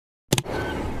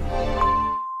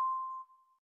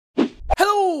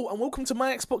Hello and welcome to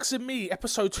My Xbox and Me,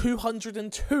 episode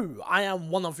 202. I am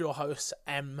one of your hosts,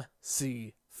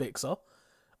 MC Fixer,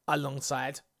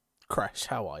 alongside Crash.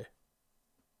 How are you?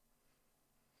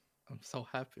 I'm so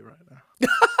happy right now.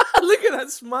 Look at that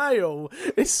smile.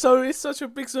 It's such a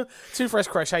big smile. Too Fresh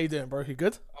Crash, how you doing, bro? You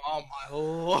good? Oh my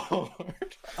lord.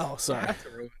 Oh, sorry. That's a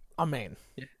ruin. I mean,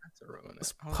 That's a ruin.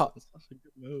 It's I was part- in such a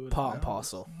good mood. part and Now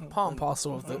parcel. it's- Part and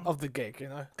parcel of the gig, you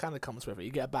know? Kind of comes with it.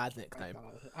 You get a bad nickname.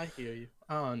 I hear you.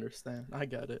 I understand. I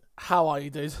get it. How are you,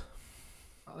 dude?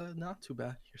 Not too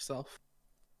bad. Yourself?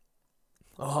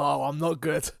 Oh, I'm not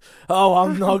good. Oh,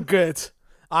 I'm not good.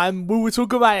 We will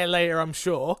talk about it later, I'm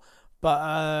sure. But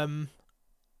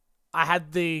I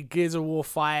had the Gears of War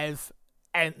 5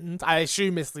 end. I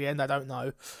assume it's the end. I don't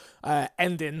know.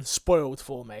 Ending spoiled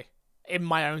for me in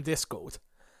my own Discord.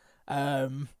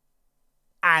 And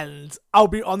I'll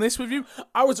be honest with you,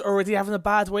 I was already having a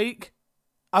bad week.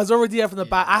 I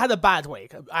had a bad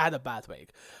week.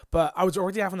 But I was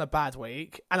already having a bad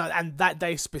week, and that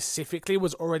day specifically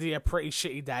was already a pretty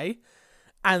shitty day.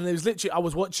 And it was literally, I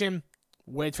was watching,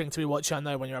 weird thing to be watching, I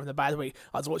know, when you're having a bad week.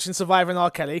 I was watching Surviving R.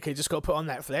 Kelly, because it just got put on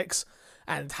Netflix,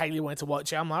 and Haley wanted to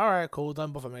watch it. I'm like, alright, cool,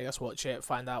 don't bother me, let's watch it,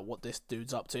 find out what this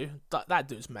dude's up to. That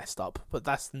dude's messed up, but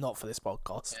that's not for this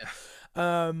podcast.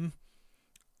 Yeah.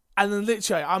 And then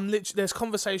literally, there's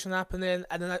conversation happening,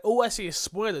 and then all I see is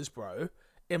spoilers, bro,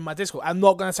 in my Discord. I'm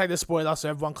not going to say the spoiler, so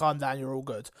everyone calm down, you're all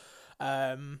good.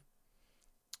 And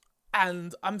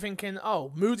I'm thinking,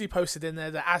 oh, Moody posted in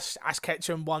there that Ash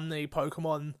Ketchum won the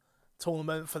Pokemon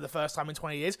tournament for the first time in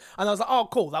 20 years. And I was like, oh,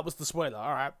 cool, that was the spoiler.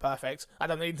 All right, perfect. I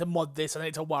don't need to mod this, I don't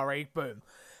need to worry, boom.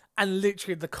 And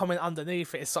literally the comment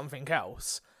underneath it is something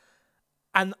else.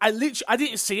 And I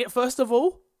didn't see it, first of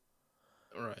all.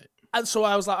 Right. And so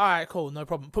I was like, all right, cool, no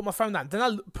problem. Put my phone down. Then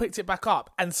I picked it back up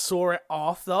and saw it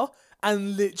after.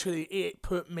 And literally, it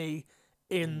put me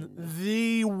in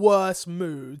the worst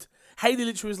mood. Haley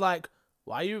literally was like,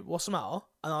 what's the matter?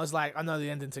 And I was like, I know the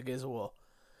ending to Gears of War.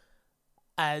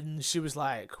 And she was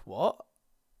like, what?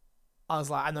 I was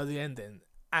like, I know the ending.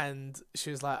 And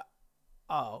she was like,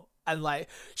 oh. And like,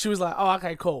 she was like, oh,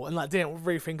 okay, cool. And like, didn't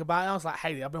really think about it. I was like,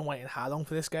 Haley, I've been waiting how long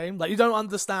for this game? Like, you don't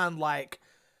understand, like,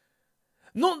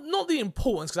 not the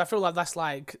importance, because I feel like that's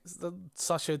like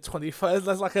such a 21st.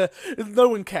 That's like no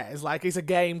one cares. Like, it's a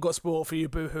game, got spoiled for you,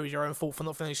 boo-hoo, your own fault for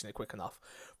not finishing it quick enough.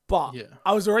 But Yeah.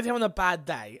 I was already having a bad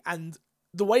day, and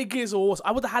the way Gears of War was,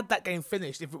 I would have had that game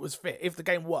finished if it was fit, if the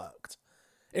game worked.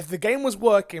 If the game was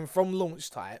working from launch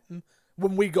time,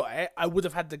 when we got it, I would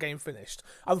have had the game finished.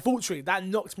 Unfortunately, that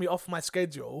knocked me off my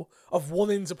schedule of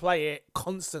wanting to play it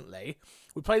constantly.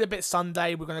 We played a bit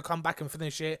Sunday, we're going to come back and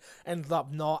finish it, ended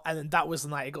up not, and then that was the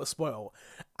night it got spoiled.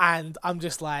 And I'm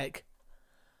just like,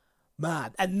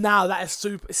 man. And now that is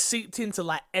super seeped into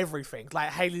like everything.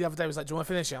 Like, Haley the other day was like, do you want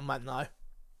to finish it? I'm like, no.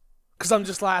 Because I'm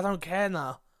just like, I don't care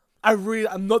now.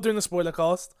 I'm not doing the spoiler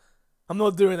cast. I'm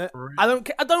not doing it. I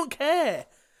don't care.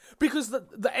 Because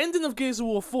the ending of Gears of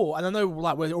War 4, and I know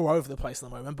like we're all over the place at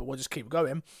the moment, but we'll just keep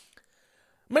going.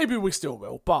 Maybe we still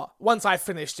will, but once I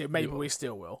finished it, maybe we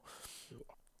still will.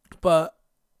 But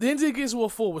the ending of Gears of War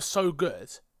 4 was so good,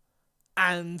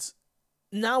 and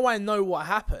now I know what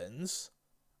happens,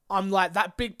 I'm like,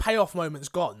 that big payoff moment's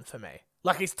gone for me.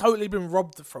 Like, it's totally been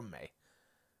robbed from me.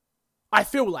 I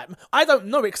feel like, I don't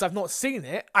know it because I've not seen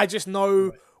it, I just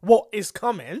know what is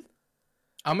coming.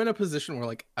 I'm in a position where,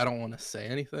 like, I don't want to say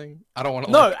anything. I don't want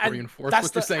to reinforce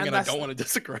what you're saying, and I don't want to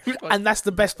disagree. And that's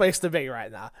the best place to be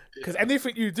right now. Because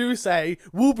anything you do say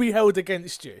will be held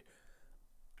against you.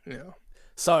 Yeah.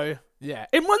 So, yeah.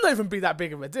 It might not even be that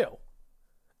big of a deal.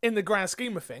 In the grand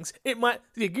scheme of things. It might...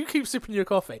 Yeah, you keep sipping your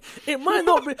coffee. It might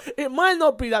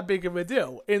not be that big of a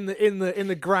deal in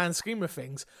the grand scheme of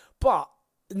things. But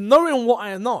knowing what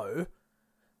I know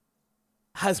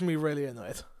has me really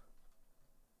annoyed.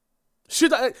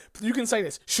 You can say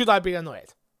this. Should I be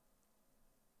annoyed?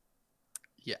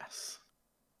 Yes.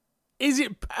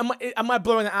 Am I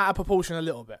blowing it out of proportion a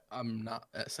little bit? I'm not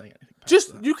saying anything.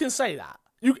 Just, that. you can say that.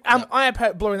 Am I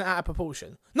blowing it out of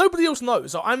proportion? Nobody else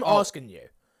knows, so I'm asking you.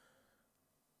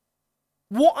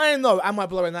 What I know, am I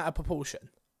blowing that out of proportion?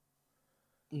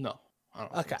 No. I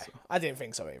don't Okay. think so. I didn't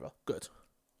think so either. Good.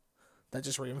 That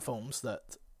just reinforms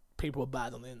that people are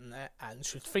bad on the internet and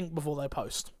should think before they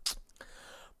post.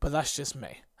 But that's just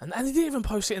me. And he didn't even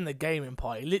post it in the gaming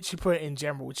part. He literally put it in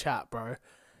general chat, bro.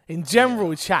 In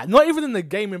general chat. Not even in the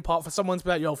gaming part for someone to be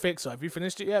like, yo, Fixer, have you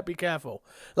finished it yet? Be careful.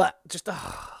 Like, just...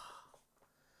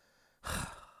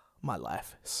 My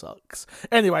life sucks.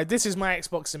 Anyway, this is My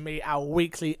Xbox and Me, our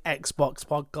weekly Xbox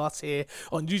podcast here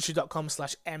on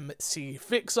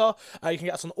youtube.com/MCFixer. You can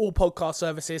get us on all podcast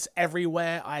services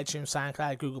everywhere: iTunes,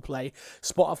 SoundCloud, Google Play,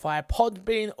 Spotify,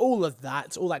 Podbean, all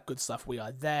that good stuff. We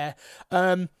are there.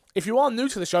 If you are new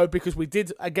to the show, because we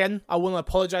did, again, I want to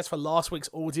apologise for last week's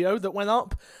audio that went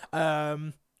up.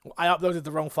 I uploaded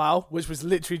the wrong file, which was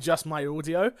literally just my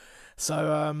audio.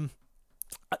 So,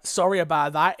 sorry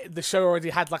about that. The show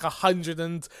already had like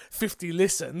 150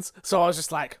 listens, so I was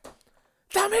just like,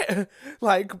 damn it.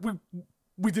 Like,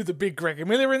 we did the big Greg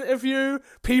Miller interview,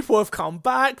 people have come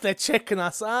back, they're checking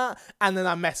us out, and then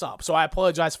I mess up. So I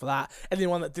apologise for that.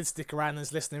 Anyone that did stick around and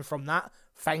is listening from that,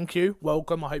 thank you,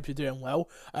 welcome, I hope you're doing well.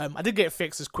 I did get it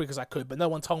fixed as quick as I could, but no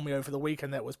one told me over the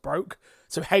weekend that it was broke.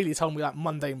 So Hayley told me like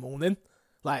Monday morning,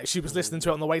 like she was listening to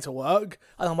it on the way to work,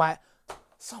 and I'm like,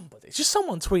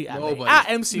 someone tweet at me, at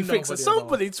MC Fixer,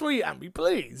 somebody tweet at me,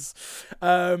 please.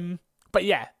 But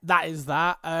yeah, that is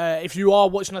that. If you are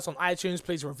watching us on iTunes,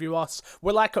 please review us.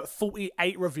 We're like at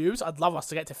 48 reviews. I'd love us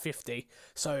to get to 50.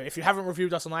 So if you haven't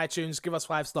reviewed us on iTunes, give us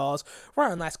 5 stars.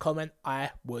 Write a nice comment.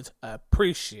 I would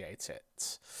appreciate it.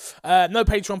 No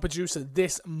Patreon producer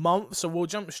this month, so we'll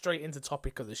jump straight into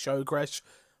topic of the show, Gresh.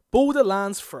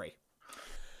 Borderlands 3.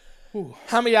 Ooh.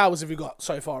 How many hours have you got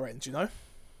so far in, do you know?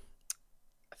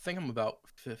 I think I'm about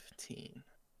 15.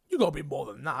 You gotta be more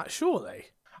than that, surely.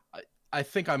 I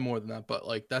think I'm more than that, but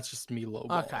like that's just me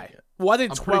lowballing it. Well, I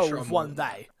did 12 one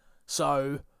day,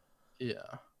 so yeah.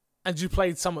 And you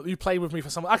played with me for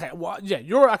some. Okay, well, yeah,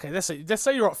 you're okay. Let's say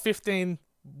you're at 15.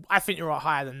 I think you're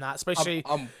higher than that, especially.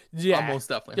 I'm most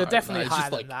definitely. You're definitely higher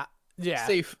than like, that. Yeah,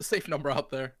 safe number out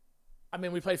there. I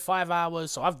mean, we played 5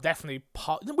 hours, so I've definitely.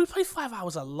 We played 5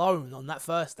 hours alone on that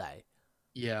first day.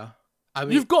 Yeah. I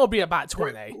mean, you've got to be about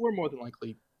 20. We're more than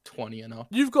likely 20 and up.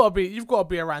 You've got to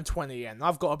be around 20, and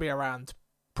I've got to be around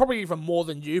probably even more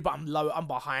than you, but I'm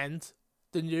behind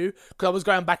than you because I was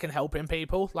going back and helping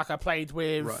people. Like I played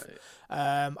with,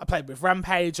 I played with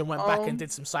Rampage and went back and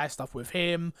did some side stuff with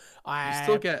him. You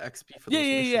still get XP for those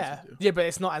missions. Yeah, but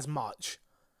it's not as much.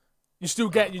 You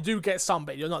do get some,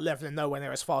 but you're not leveling nowhere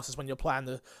near as fast as when you're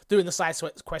doing the side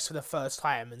quest for the first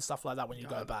time and stuff like that when you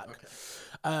go back.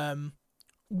 Okay.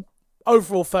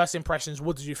 Overall, first impressions,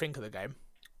 what did you think of the game?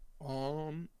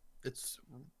 It's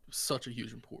such a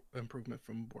huge improvement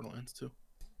from Borderlands 2.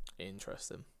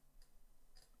 Interesting.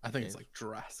 I think it's like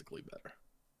drastically better.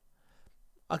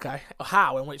 Okay,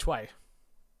 how? In which way?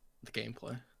 The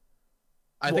gameplay.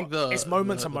 I think it's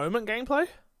moment-to-moment gameplay.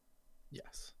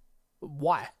 Yes.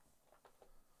 Why?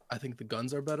 I think the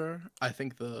guns are better. I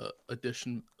think the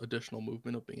additional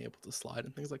movement of being able to slide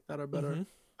and things like that are better. Mm-hmm.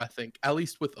 I think, at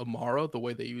least with Amara, the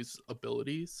way they use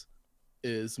abilities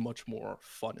is much more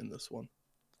fun in this one.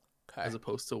 Okay. As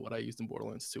opposed to what I used in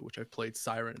Borderlands 2, which I played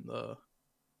Siren, the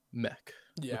mech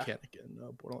mechanic in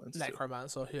Borderlands 2.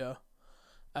 Necromancer, yeah.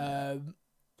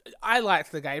 I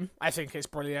liked the game. I think it's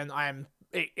brilliant.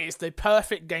 It's the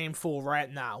perfect game for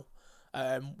right now,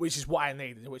 which is what I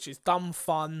needed, which is dumb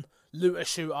fun, looter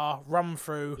shooter, run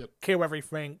through, kill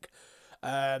everything.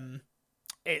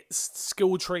 Its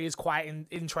skill tree is quite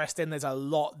interesting. There's a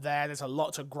lot there. There's a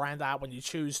lot to grind out when you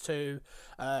choose to.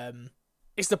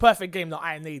 It's the perfect game that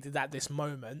I needed at this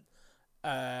moment.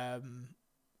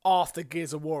 After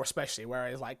Gears of War especially,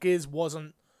 whereas like Gears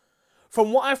wasn't...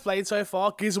 From what I've played so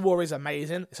far, Gears of War is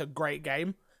amazing. It's a great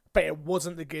game. But it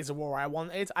wasn't the Gears of War I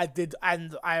wanted.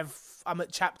 I'm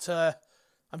at chapter...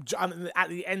 I'm at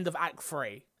the end of Act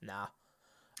 3 now.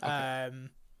 Okay.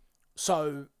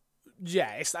 So...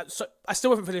 Yeah, it's that. So I still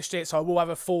haven't finished it, so I will have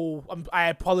a full. I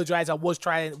apologize. I was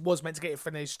meant to get it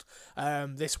finished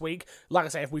this week. Like I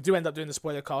say, if we do end up doing the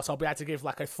spoiler cast, I'll be able to give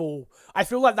like a full. I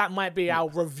feel like that might be our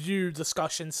review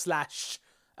discussion slash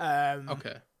spoiler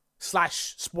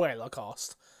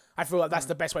cast. I feel like that's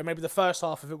the best way. Maybe the first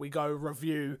half of it we go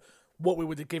review what we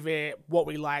would give it, what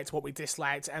we liked, what we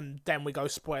disliked, and then we go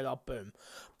spoiler. Boom.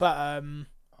 But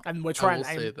and we're trying.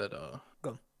 I will say that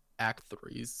Act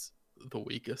 3's the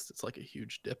weakest. It's like a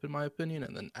huge dip in my opinion,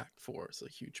 and then Act 4 is a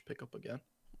huge pickup again.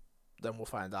 Then we'll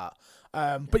find out.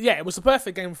 But yeah, it was the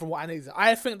perfect game from what I needed.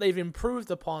 I think they've improved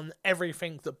upon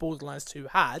everything that Borderlands 2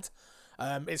 had.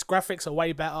 Its graphics are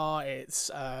way better.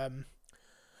 Its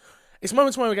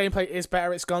moment-to-moment gameplay is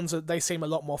better. Its guns they seem a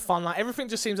lot more fun. Like everything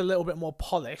just seems a little bit more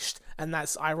polished, and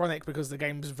that's ironic because the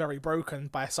game is very broken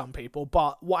by some people.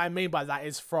 But what I mean by that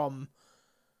is from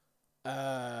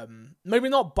maybe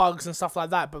not bugs and stuff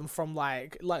like that, but from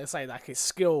like I say, like its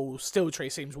skill tree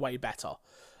seems way better.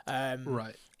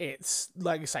 Right. It's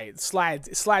like you say, it slide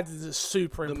is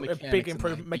a big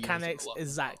improvement. Mechanics,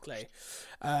 exactly.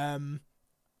 And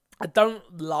I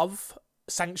don't love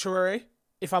Sanctuary,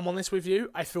 if I'm honest with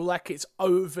you. I feel like it's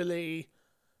overly...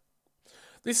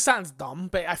 This sounds dumb,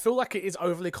 but I feel like it is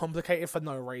overly complicated for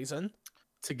no reason.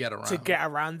 To get around. To get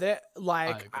around it.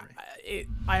 Like,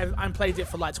 I played it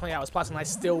for like 20 hours plus, and I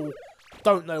still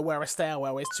don't know where a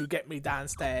stairwell is to get me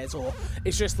downstairs, or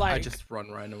it's just like... I just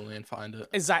run randomly and find it.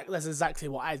 Exactly, that's exactly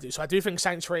what I do. So I do think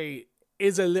Sanctuary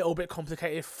is a little bit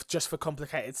complicated just for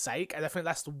complicated sake, and I think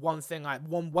that's the one thing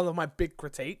one of my big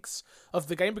critiques of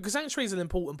the game, because Sanctuary is an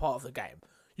important part of the game.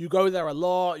 You go there a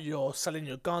lot, you're selling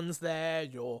your guns there,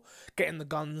 you're getting the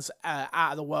guns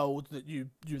out of the world that you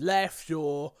left,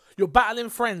 you're battling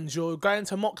friends, you're going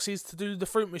to Moxie's to do the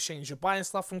fruit machines, you're buying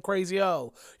stuff from Crazy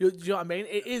Earl. You know what I mean?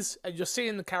 It is, you're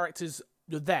seeing the characters,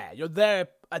 you're there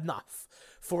enough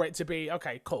for it to be,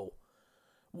 okay, cool.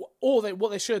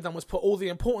 What they should have done was put all the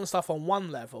important stuff on one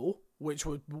level, which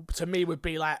would, to me, would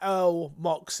be like Earl,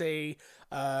 Moxie,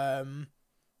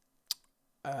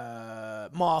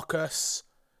 Marcus.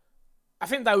 I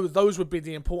think those would be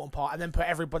the important part, and then put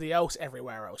everybody else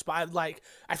everywhere else. But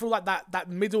I feel like that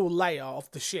middle layer of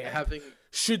the ship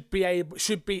should be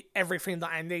everything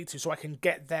that I need to, so I can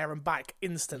get there and back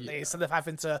instantly instead of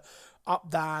having to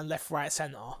up, down, left, right,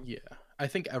 center. Yeah, I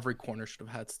think every corner should have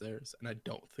had stairs, and I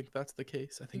don't think that's the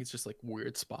case. I think it's just like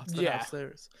weird spots that have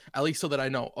stairs. At least so that I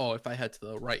know, if I head to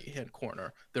the right hand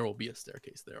corner, there will be a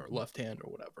staircase there, or left hand,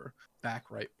 or whatever, back,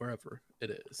 right, wherever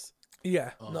it is.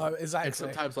 Yeah, no, exactly. And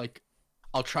sometimes like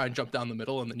I'll try and jump down the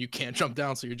middle, and then you can't jump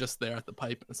down, so you're just there at the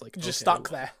pipe, and it's like you're just stuck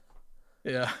there.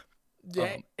 Yeah.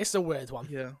 Yeah, it's a weird one.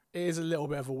 Yeah, it is a little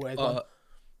bit of a weird one.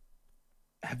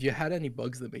 Have you had any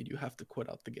bugs that made you have to quit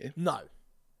out the game? No,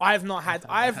 I have not had.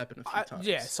 That happened a few times.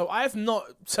 Yeah, so I have not.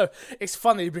 So it's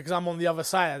funny because I'm on the other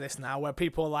side of this now, where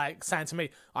people are like saying to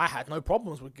me, "I had no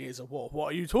problems with Gears of War.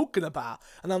 What are you talking about?"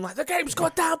 And I'm like, "The game's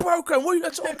goddamn broken. What are you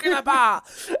talking about?"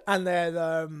 And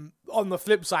then on the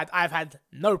flip side, I've had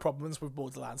no problems with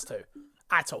Borderlands 2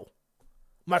 at all.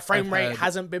 My frame rate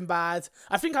hasn't been bad.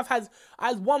 I think I had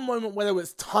one moment where there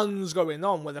was tons going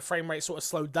on, where the frame rate sort of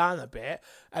slowed down a bit,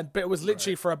 but it was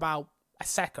literally for about a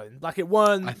second. Like it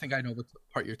weren't. I think I know the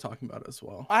part you're talking about as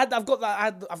well. I've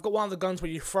got one of the guns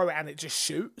where you throw it and it just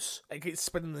shoots. Like it's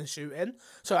spinning and shooting.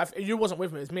 So you wasn't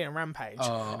with me. It was me and Rampage,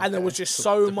 and there was just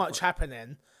so much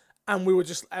happening, and we were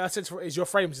just. I said, "Is your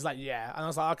frames?" He's like, "Yeah," and I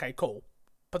was like, "Okay, cool."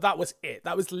 But that was it.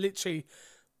 That was literally.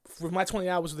 With my 20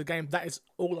 hours of the game, that is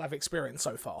all I've experienced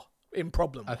so far in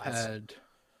problem-wise.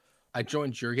 I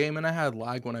joined your game and I had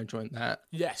lag when I joined that.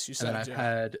 Yes, you said. And I've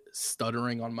had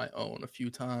stuttering on my own a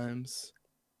few times.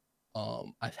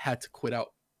 I've had to quit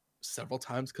out several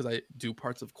times because I do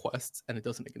parts of quests and it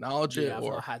doesn't acknowledge it,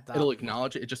 or it'll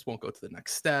acknowledge it, it just won't go to the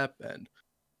next step, and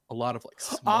a lot of like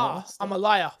small stuff. I'm a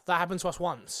liar. That happened to us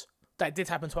once. That did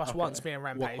happen to us once, me and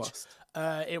Rampage.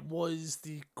 It was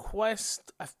the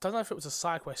quest. I don't know if it was a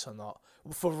side quest or not.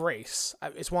 For Reese,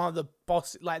 it's one of the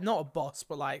boss, like not a boss,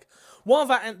 but like one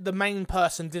of the main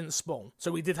person didn't spawn,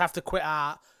 so we did have to quit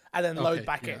out and then load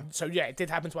back in. So yeah, it did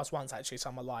happen to us once actually.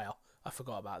 So I'm a liar. I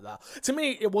forgot about that. To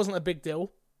me, it wasn't a big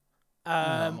deal.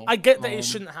 I get that it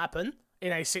shouldn't happen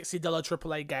in a $60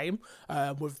 AAA game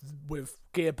with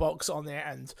Gearbox on it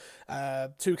and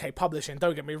 2K Publishing.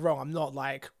 Don't get me wrong, I'm not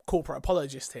like corporate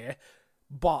apologist here,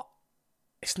 but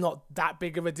it's not that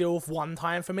big of a deal for one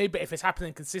time for me. But if it's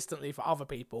happening consistently for other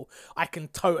people, I can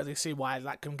totally see why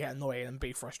that can get annoying and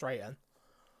be frustrating.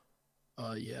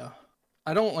 Yeah,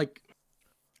 I don't like.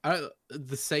 I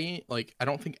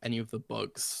don't think any of the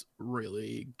bugs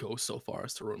really go so far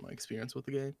as to ruin my experience with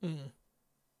the game.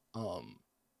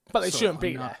 But they shouldn't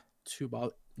be there. Too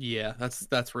bothered. Yeah,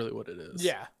 that's really what it is.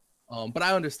 Yeah. But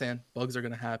I understand bugs are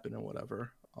gonna happen and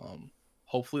whatever.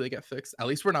 Hopefully they get fixed. At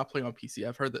least we're not playing on PC.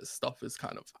 I've heard that stuff is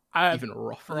kind of even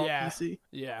rougher on PC.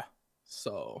 Yeah.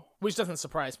 So, which doesn't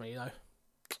surprise me,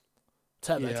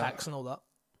 TurboTax and all that.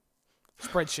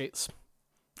 Spreadsheets.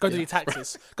 Go do your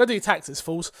taxes. Go do your taxes,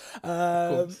 fools.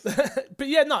 But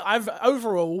yeah, no.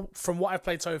 Overall, from what I've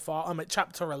played so far, I'm at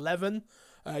chapter 11.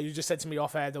 You just said to me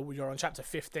off air that you're on chapter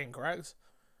 15, correct?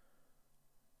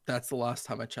 That's the last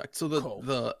time I checked. So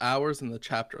the hours in the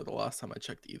chapter are the last time I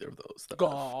checked either of those.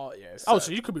 Yes. Oh,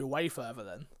 so you could be way further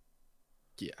then.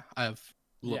 Yeah, I have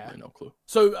literally no clue.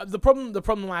 So the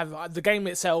problem I have, the game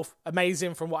itself,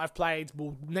 amazing from what I've played.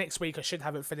 Well, next week I should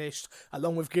have it finished,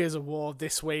 along with Gears of War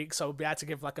this week, so I'll be able to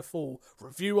give like a full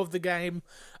review of the game.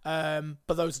 But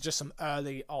those are just some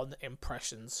early on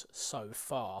impressions so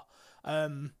far.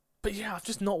 But yeah, I've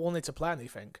just not wanted to play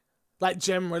anything. Like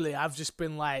generally, I've just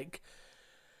been like,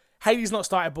 Hades not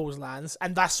started Borderlands,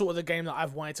 and that's sort of the game that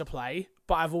I've wanted to play.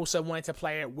 but I've also wanted to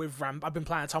play it with I've been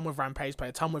playing a ton with Rampage,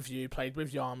 played a ton with you, played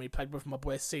with Yami, played with my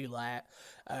boy Sealight.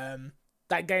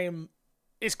 That game,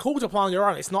 it's cool to play on your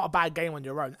own. It's not a bad game on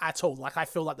your own at all. Like, I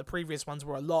feel like the previous ones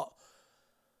were a lot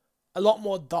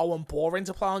more dull and boring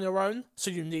to play on your own,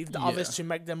 so you need the others to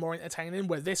make them more entertaining.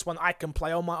 Where this one, I can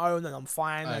play on my own and I'm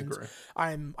fine, I and agree.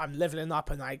 I'm leveling up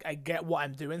and I get what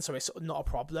I'm doing, so it's not a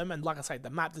problem. And like I say, the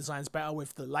map design's better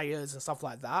with the layers and stuff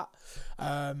like that.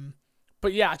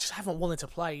 But yeah, I just haven't wanted to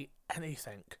play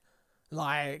anything.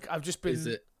 Like, I've just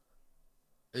been.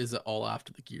 Is it all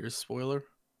after the Gears spoiler?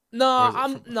 No,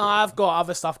 I've got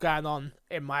other stuff going on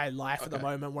in my life at the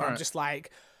moment where I'm just like,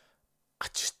 I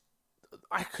just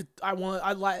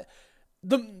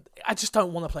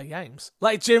don't want to play games.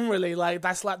 Like, generally, like,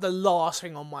 that's like the last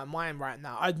thing on my mind right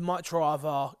now. I'd much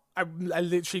rather. I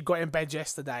literally got in bed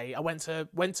yesterday. I went to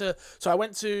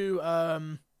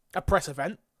a press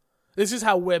event. This is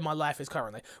how weird my life is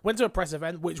currently. Went to a press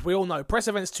event, which we all know, press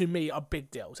events to me are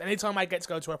big deals. Anytime I get to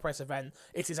go to a press event,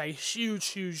 it is a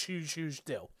huge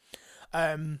deal.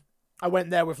 I went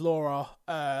there with Laura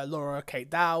Kate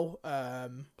Dow.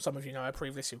 Some of you know her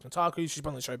previously from Kotaku. She's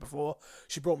been on the show before.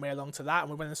 She brought me along to that, and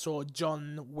we went and saw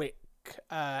John Wick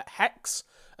Hex,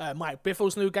 Mike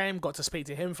Biffle's new game. Got to speak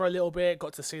to him for a little bit.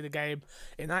 Got to see the game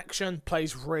in action.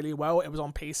 Plays really well. It was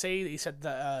on PC. He said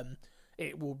that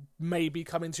it will maybe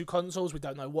come into consoles. We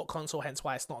don't know what console, hence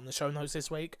why it's not on the show notes this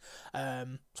week.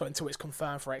 So until it's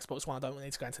confirmed for Xbox One, I don't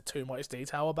need to go into too much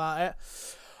detail about it.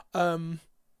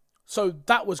 So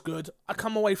that was good. I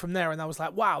come away from there and I was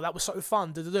like, wow, that was so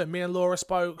fun. Me and Laura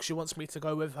spoke. She wants me to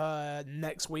go with her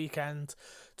next weekend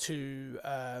to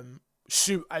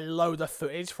shoot a load of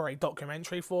footage for a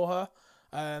documentary for her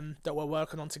that we're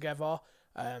working on together.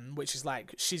 Which is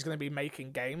like, she's going to be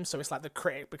making games, so it's like the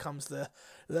critic becomes the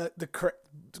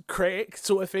critic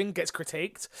sort of thing, gets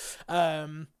critiqued.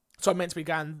 So I'm meant to be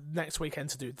going next weekend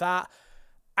to do that.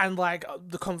 And like,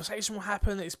 the conversation will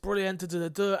happen, it's brilliant,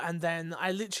 and then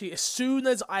I literally, as soon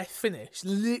as I finish,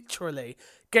 literally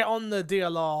get on the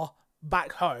DLR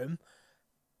back home,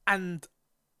 and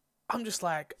I'm just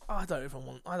like, I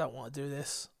don't want to do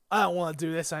this. I don't want to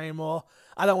do this anymore.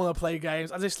 I don't want to play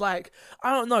games. I just like,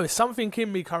 I don't know, something in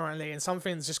me currently, and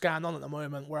something's just going on at the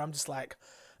moment where I'm just like,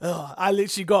 ugh. I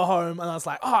literally got home and I was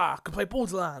like, I could play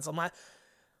Borderlands. I'm like,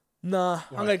 nah,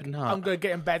 I'm gonna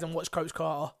get in bed and watch Coach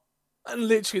Carter. And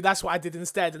literally that's what I did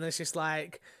instead. And it's just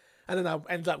like, and then I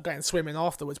ended up going swimming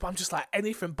afterwards. But I'm just like,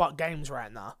 anything but games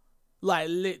right now. Like,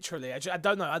 literally, I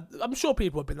don't know. I'm sure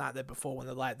people have been out there before when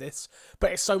they're like this,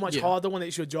 but it's so much harder when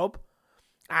it's your job.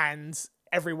 And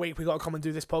every week we got to come and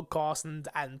do this podcast,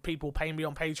 and people pay me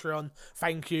on Patreon.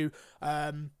 Thank you,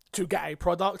 to get a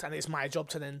product, and it's my job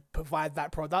to then provide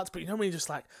that product. But you know when you're just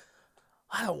like,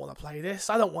 I don't want to play this.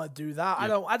 I don't want to do that.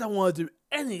 Yeah. I don't want to do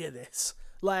any of this.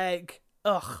 Like,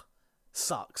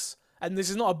 sucks. And this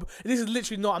is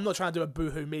literally not. I'm not trying to do a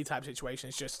boohoo me type situation.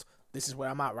 It's just, this is where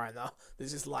I'm at right now.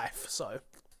 This is life. So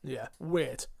yeah,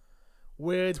 weird.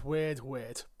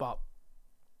 But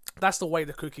that's the way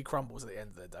the cookie crumbles at the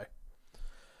end of the day.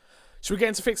 Should we get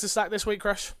into Fix the Stack this week,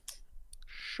 Crash?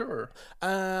 Sure.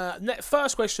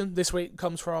 First question this week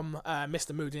comes from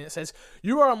Mr. Moody, and it says,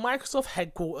 You are at Microsoft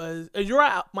headquarters.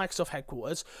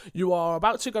 You are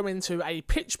about to go into a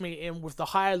pitch meeting with the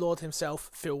High Lord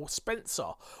himself, Phil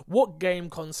Spencer. What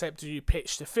game concept do you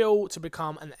pitch to Phil to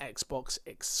become an Xbox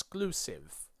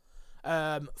exclusive?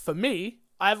 For me,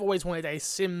 I've always wanted a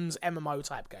Sims MMO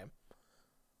type game.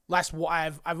 That's what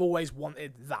I've always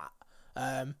wanted that.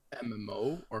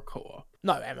 MMO or co-op?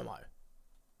 No, MMO.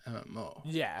 MMO.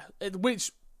 Yeah,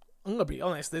 which, I'm gonna be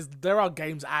honest, there are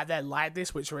games out there like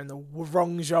this which are in the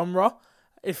wrong genre.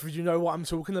 If you know what I'm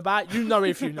talking about, you know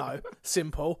if you know.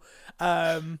 Simple.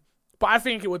 But I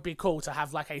think it would be cool to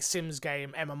have like a Sims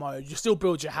game MMO. You still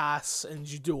build your house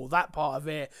and you do all that part of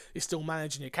it. You're still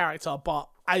managing your character, but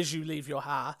as you leave your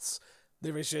house,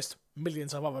 there is just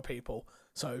millions of other people.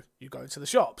 So you go to the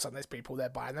shops and there's people there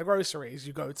buying their groceries.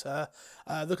 You go to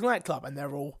the nightclub and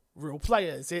they're all real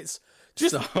players. It's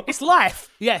just, it's life.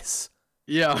 Yes.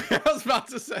 Yeah, I was about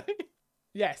to say.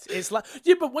 Yes, it's like,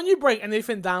 yeah, but when you break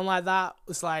anything down like that,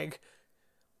 it's like,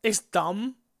 it's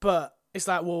dumb, but it's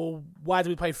like, well, why do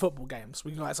we play football games?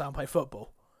 We can go outside and play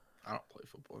football. I don't play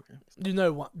football games. You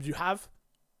know what you have?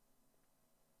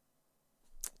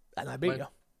 And I beat you.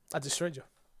 I destroyed you.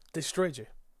 Destroyed.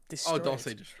 Oh, don't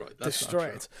say destroyed. That's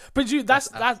destroyed. But that's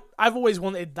I've always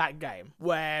wanted that game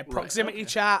where proximity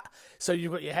chat, so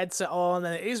you've got your headset on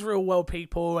and it is real world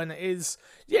people and it is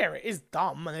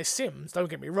dumb and it's Sims, don't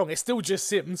get me wrong, it's still just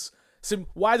Sims.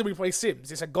 Why do we play Sims?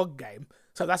 It's a God game.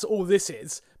 So that's all this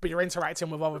is, but you're interacting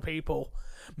with other people.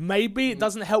 Maybe it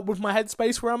doesn't help with my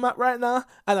headspace where I'm at right now,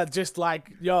 and I just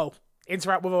like,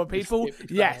 interact with other people.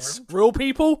 Yes, real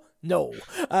people, no.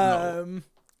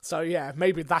 So yeah,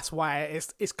 maybe that's why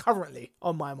it's currently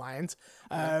on my mind.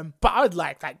 But I would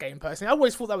like that game personally. I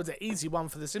always thought that was an easy one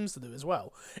for The Sims to do as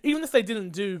well. Even if they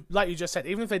didn't do, like you just said,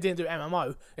 even if they didn't do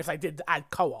MMO, if they did add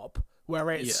co-op, where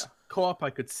it's co-op, I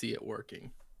could see it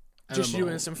working. Just MMO, you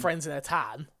and some friends in a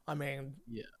tan. I mean,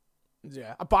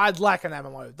 yeah. But I'd like an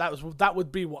MMO. That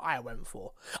would be what I went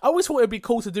for. I always thought it'd be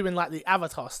cool to do in like the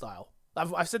Avatar style.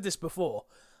 I've said this before.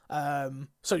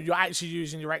 So you're actually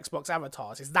using your Xbox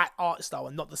avatars. It's that art style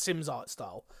and not the Sims art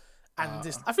style. And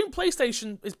I think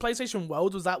PlayStation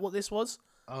World, was that what this was?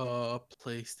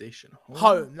 PlayStation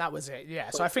Home, that was it. Yeah.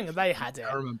 So I think they had it.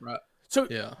 I remember that. So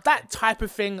that type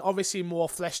of thing, obviously more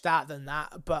fleshed out than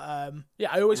that. But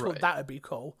I always thought that would be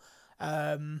cool.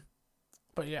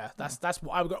 But yeah, that's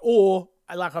what I would go. Or,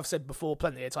 like I've said before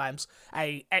plenty of times,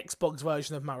 a Xbox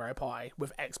version of Mario Party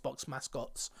with Xbox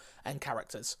mascots and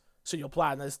characters. So you're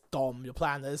playing as Dom, you're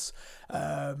playing as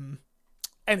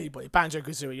anybody,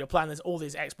 Banjo-Kazooie, you're playing as all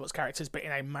these Xbox characters, but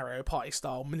in a Mario Party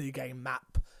style minigame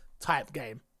map type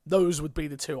game. Those would be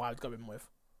the two I would go in with.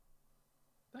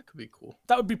 That could be cool.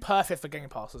 That would be perfect for Game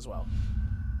Pass as well.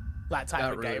 That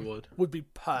type of really game would be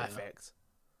perfect.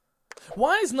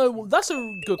 Yeah. That's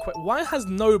a good question. Why has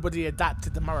nobody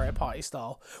adapted the Mario Party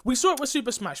style? We saw it with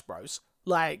Super Smash Bros.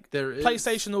 Like,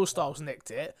 PlayStation All-Stars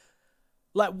nicked it.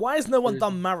 Like, why has no one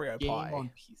done Mario Party? On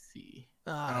PC.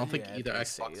 I don't think either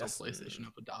Xbox or PlayStation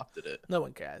have adopted it. No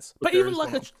one cares. But even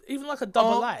like a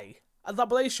double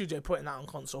A studio putting that on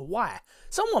console, why?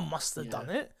 Someone must have done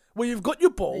it. Where you've got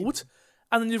your board,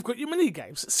 and then you've got your mini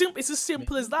games. It's as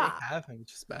simple as that. They have,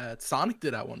 it's just bad. Sonic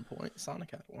did at one point.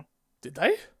 Sonic had one. Did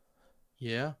they?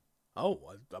 Yeah. Oh,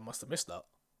 I must have missed that.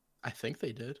 I think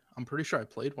they did. I'm pretty sure I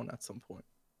played one at some point.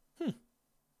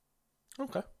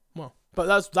 Okay. Well,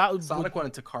 but Sonic went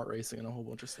into kart racing and a whole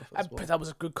bunch of stuff as well. But that was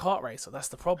a good kart racer. That's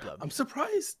the problem. I'm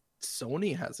surprised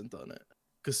Sony hasn't done it,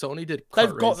 because Sony did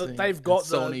kart racing.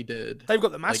 Sony did. They've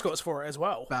got the mascots for it as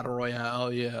well. Battle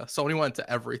Royale, yeah. Sony went to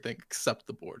everything except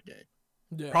the board game.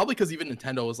 Yeah. Probably because even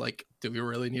Nintendo was like, "Do we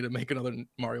really need to make another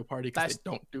Mario Party?" Because they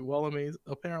don't do well,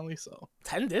 apparently. So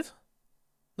 10 did.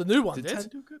 The new one did. 10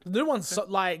 do good? The new one's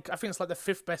like, I think it's like the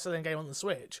 5th best-selling game on the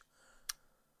Switch.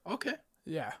 Okay.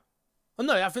 Yeah. Oh,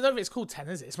 no, I don't think it's called 10,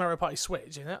 is it? It's Mario Party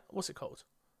Switch, isn't it? What's it called?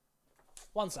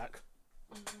 One sec.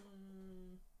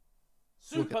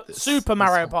 Super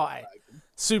Mario Party.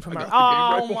 Super Mario.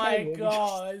 Oh my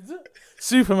god.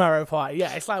 Super Mario Party.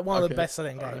 Yeah, it's like one of the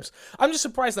best-selling games. Right. I'm just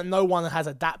surprised that no one has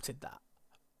adapted that,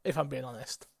 if I'm being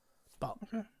honest. But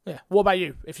yeah, what about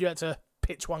you? If you had to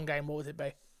pitch one game, what would it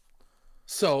be?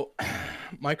 So,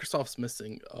 Microsoft's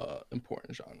missing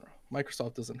important genre.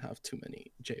 Microsoft doesn't have too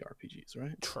many JRPGs,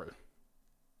 right? True.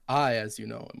 I, as you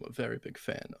know, am a very big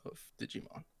fan of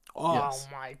Digimon. Oh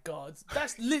my god,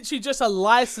 that's literally just a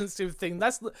licensing thing.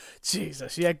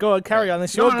 Jesus. Yeah, go on, carry on.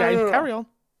 It's your game. No. Carry on.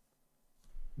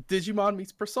 Digimon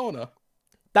meets Persona.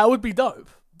 That would be dope,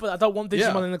 but I don't want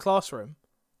Digimon in the classroom.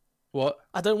 What?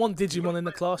 I don't want Digimon in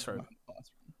the classroom.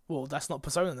 Well, that's not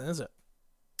Persona then, is it?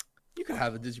 You could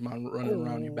have a Digimon running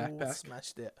around your backpack.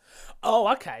 Smashed it.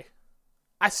 Oh, okay.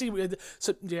 I see.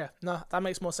 So yeah, no, that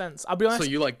makes more sense. I'll be honest. So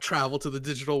you like travel to the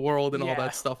digital world and all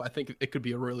that stuff. I think it could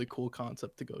be a really cool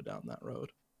concept to go down that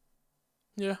road.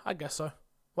 Yeah, I guess so.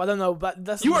 Well, I don't know, but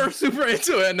that's you are super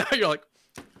into it, and now you're like,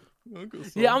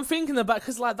 yeah, I'm thinking about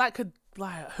because like that could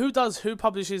who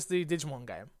publishes the Digimon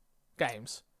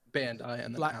games? Bandai,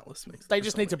 and then Atlas makes. They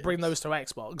just need to bring those to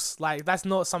Xbox. Like that's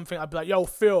not something I'd be like, yo,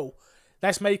 Phil,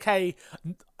 let's make a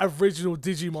original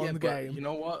Digimon game. You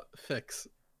know what? Fix.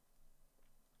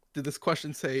 Did this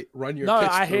question say run your? No, pitch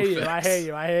I hear you. Fix? I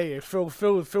hear you.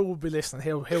 Phil will be listening.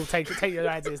 He'll take your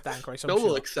ideas down, Chris. Phil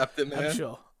will accept it, man.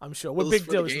 I'm sure. We're big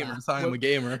deals now. I'm a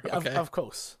gamer. Okay. Of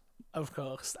course.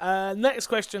 Next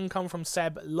question come from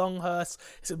Seb Longhurst.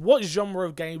 He said, "What genre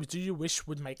of games do you wish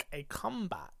would make a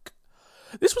comeback?"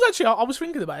 This was actually I was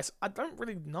thinking about this. I don't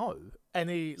really know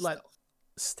any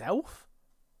stealth.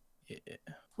 Yeah,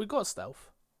 we got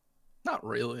stealth. Not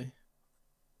really.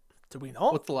 Do we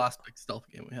not? What's the last big stealth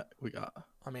game we got?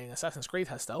 I mean, Assassin's Creed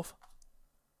has stealth.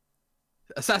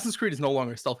 Assassin's Creed is no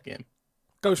longer a stealth game.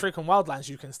 Ghost Recon Wildlands,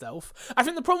 you can stealth. I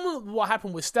think the problem with what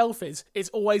happened with stealth is it's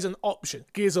always an option.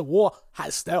 Gears of War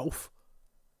has stealth.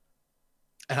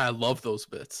 And I love those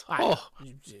bits.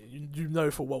 You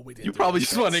know for what we did. You probably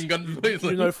just went in gun.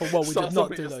 You know for what we did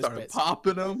not do those bits.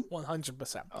 Popping them.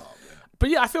 100%. Oh, man. But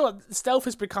yeah, I feel like stealth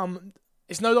has become...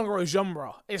 It's no longer a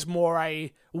genre. It's more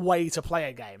a way to play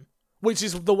a game. Which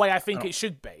is the way I think it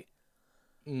should be.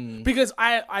 Because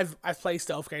I've played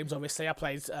stealth games. Obviously, I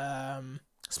played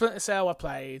Splinter Cell. I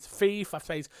played Thief.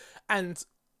 And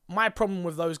my problem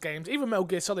with those games, even Metal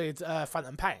Gear Solid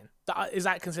Phantom Pain, is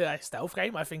that considered a stealth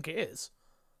game? I think it is.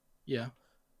 Yeah.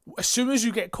 As soon as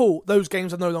you get caught, those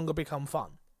games are no longer become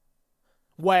fun.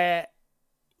 Where,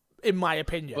 in my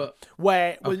opinion,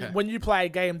 when you play a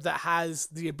game that has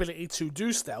the ability to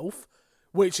do stealth,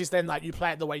 which is then like you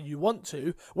play it the way you want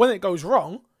to, when it goes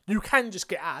wrong, you can just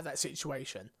get out of that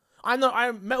situation. I know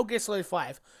I'm Metal Gear Solid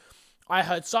 5. I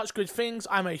heard such good things.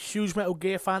 I'm a huge Metal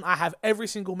Gear fan. I have every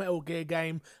single Metal Gear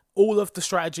game, all of the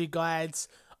strategy guides.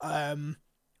 I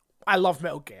love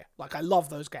Metal Gear. Like, I love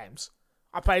those games.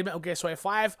 I played Metal Gear Solid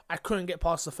 5. I couldn't get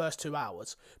past the first 2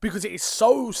 hours because it is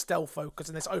so stealth focused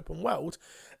in this open world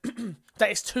that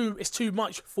it's too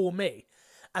much for me.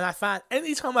 And I found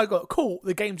anytime I got caught,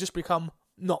 the game just become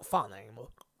not fun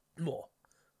anymore.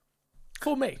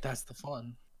 For me. That's the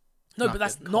fun. No, but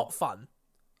that's not fun.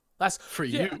 That's for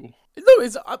you. No,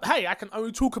 it's hey, I can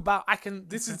only talk about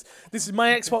this is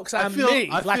my Xbox and me.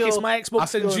 It's my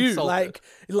Xbox and you. Insulted.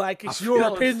 Like it's your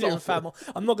opinion, fam.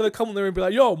 I'm not gonna come on there and be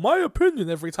like, yo, my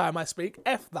opinion every time I speak.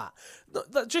 F that.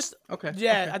 No, just okay.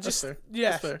 Yeah, okay. I just That's fair.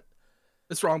 yeah. That's fair.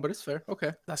 It's wrong, but it's fair.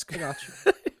 Okay, That's good.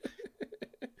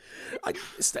 I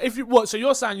got you. So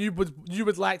you're saying you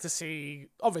would like to see,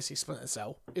 obviously Splinter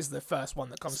Cell is the first one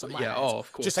that comes to mind. Yeah,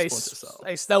 of course. Just Cell.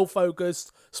 a stealth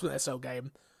focused Splinter Cell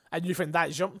game, and you think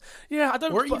that jump? Yeah, I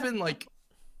don't. Or even like,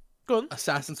 go on.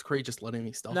 Assassin's Creed just letting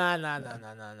me stealth. Nah.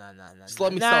 Just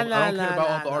let me stealth. I don't care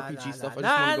about all the RPG stuff. I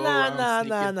just want to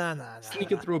go around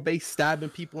sneaking through a base, stabbing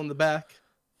people in the back.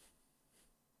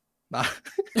 Nah.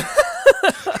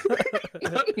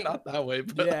 not that way,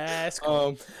 but yeah, it's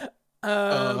cool.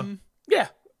 Yeah.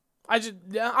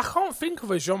 I can't think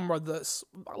of a genre that's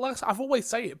like I've always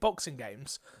say it. Boxing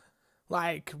games,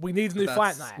 like we need a new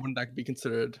fight night. Wouldn't that be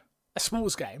considered a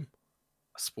sports game?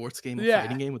 A sports game, a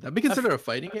fighting game? Would that be considered a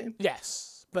fighting game?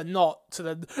 Yes, but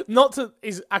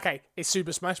is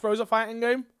Super Smash Bros. A fighting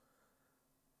game?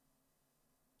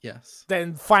 Yes.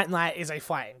 Then Fight Night is a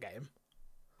fighting game.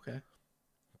 Okay.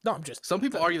 No, I'm just. Some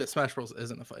people argue that Smash Bros.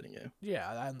 Isn't a fighting game.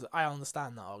 Yeah, I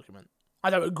understand that argument. I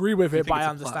don't agree with it, but I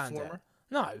understand it.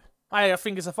 No, I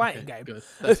think it's a fighting game. Good.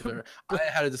 That's fair. I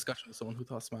had a discussion with someone who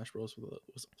thought Smash Bros.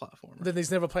 was a platformer. Then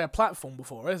he's never played a platform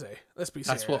before, has he? Let's be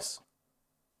serious.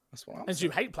 That's what I'm and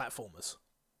saying. you hate platformers.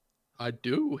 I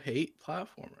do hate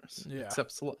platformers. Yeah.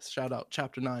 Except shout out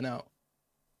Chapter 9 out.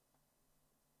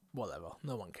 Whatever.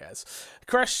 No one cares.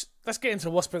 Crash, let's get into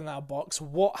what's been in our box.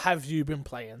 What have you been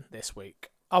playing this week?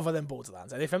 Other than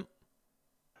Borderlands. Anything?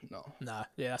 No. Nah.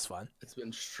 Yeah, that's fine. It's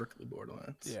been strictly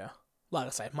Borderlands. Yeah. Like I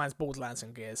say, mine's Borderlands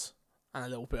and Gears. And a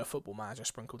little bit of Football Manager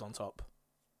sprinkled on top.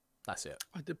 That's it.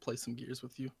 I did play some Gears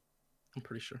with you. I'm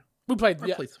pretty sure. We played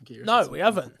some Gears. No, we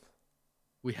haven't.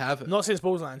 We haven't. Not since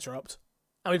Borderlands dropped.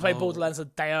 And we played Borderlands a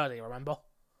day early, remember?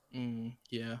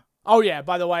 Yeah. Oh yeah,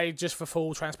 by the way, just for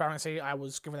full transparency, I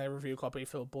was given a review copy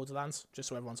for Borderlands, just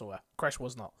so everyone's aware. Crash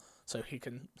was not. So you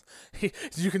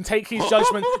can take his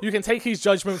judgment. You can take his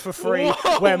judgment for free.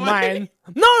 Where mine,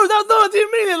 no, I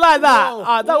didn't mean it like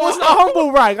that. That wasn't a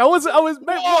humble brag. I was.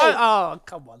 Oh,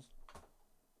 come on.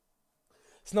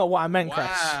 It's not what I meant,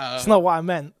 Crash. It's not what I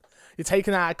meant. You're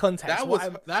taking it out of context.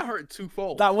 That hurt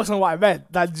twofold. That wasn't what I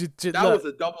meant. That was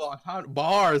a double entendre.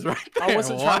 Bars right there.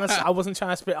 I wasn't trying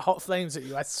to spit hot flames at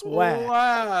you. I swear.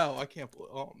 Wow, I can't believe.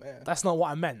 Oh man, that's not what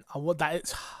I meant.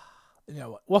 You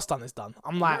know what? What's done is done.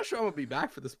 I'm not sure I'm gonna be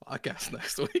back for this podcast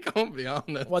next week. I'm gonna be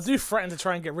honest. Well, I do threaten to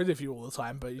try and get rid of you all the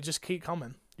time, but you just keep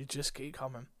coming. Exactly.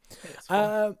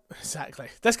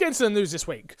 Let's get into the news this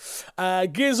week.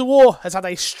 Gears of War has had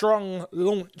a strong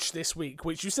launch this week,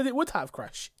 which you said it would have,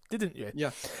 Crash, didn't you?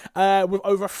 Yeah. With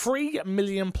over 3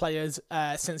 million players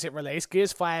since it released,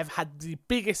 Gears 5 had the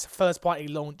biggest first-party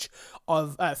launch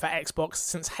for Xbox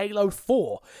since Halo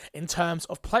 4 in terms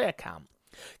of player count.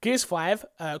 Gears 5,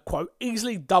 quote,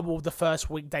 easily doubled the first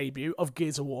week debut of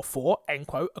Gears of War 4, end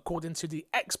quote, according to the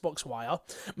Xbox Wire,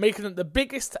 making it the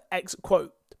biggest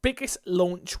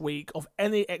launch week of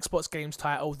any Xbox games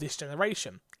title this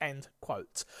generation, end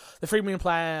quote. The 3 million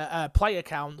player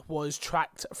count was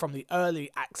tracked from the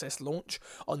early access launch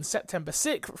on September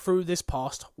 6th through this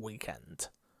past weekend.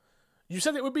 You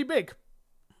said it would be big.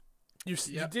 You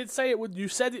did say it would. You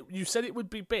said it would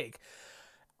be big,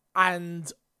 and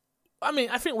I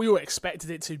mean, I think we all expected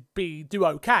it to do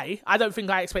okay. I don't think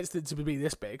I expected it to be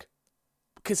this big,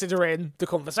 considering the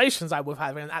conversations I was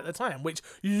having at the time, which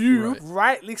you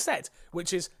rightly said,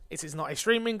 which is, it is not a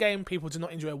streaming game. People do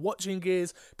not enjoy watching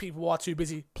Gears. People are too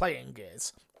busy playing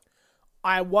Gears.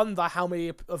 I wonder how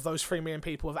many of those 3 million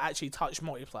people have actually touched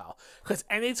multiplayer. Because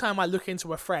anytime I look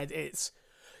into a thread, it's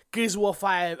Gears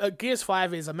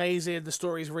 5 is amazing, the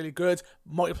story is really good,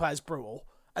 multiplayer is brutal.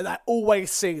 And I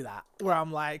always see that, where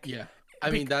I'm like, Yeah. I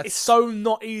mean, it's so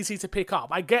not easy to pick up.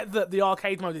 I get that the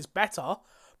arcade mode is better,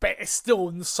 but it's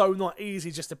still so not easy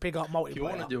just to pick up multiplayer. If you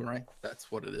want to do rank,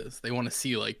 that's what it is. They want to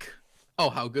see, like, oh,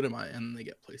 how good am I? And they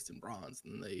get placed in bronze.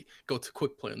 And they go to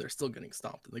quick play and they're still getting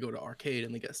stomped. And they go to arcade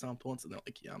and they get stomped once and they're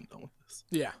like, yeah, I'm done with this.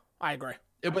 Yeah, I agree.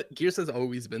 Yeah, but Gears has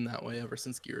always been that way ever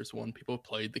since Gears 1. People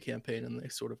played the campaign and they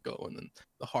sort of go, and then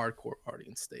the hardcore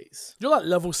audience stays. You're like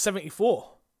level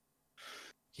 74.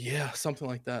 Yeah, something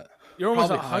like that. You're almost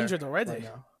Probably at 100 higher already. right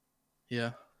now.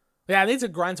 Yeah. Yeah, I need to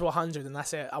grind to 100 and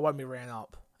that's it. I won't be ringing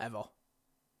up, ever.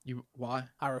 Why?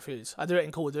 I refuse. I do it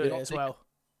in Call of Duty don't as take well.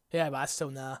 Yeah, but I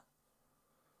still nah.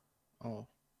 Oh.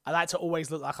 I like to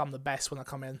always look like I'm the best when I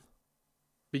come in.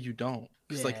 But you don't.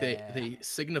 It's like they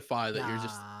signify that you're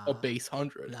just a base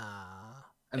 100. Nah.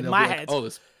 And In they'll my be like, head. oh,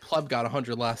 this pleb got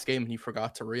 100 last game and he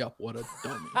forgot to re-up. What a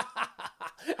dummy.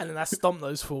 And then I stomp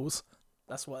those fools.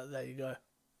 That's what, there you go.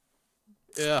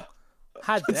 Yeah.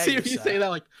 How dare See if you sir. say that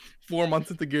like 4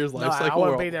 months into Gears life No, cycle. I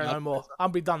won't be there no more. I'll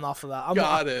be done after that.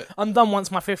 Got it. I'm done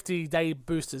once my 50-day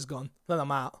booster's gone. Then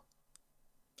I'm out.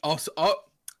 Also,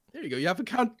 there you go. You have a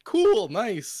count. Cool.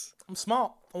 Nice. I'm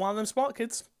smart. I'm one of them smart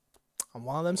kids. I'm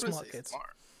one of them What is smart he? kids. Smart.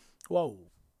 Whoa.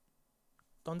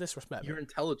 Don't disrespect You're me.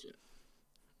 intelligent.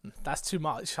 That's too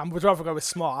much. I would rather go with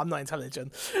smart. I'm not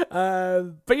intelligent.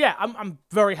 But yeah, I'm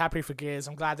very happy for Gears.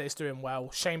 I'm glad that it's doing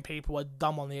well. Shame people are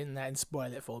dumb on the internet and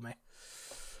spoil it for me.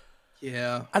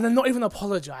 Yeah. And then not even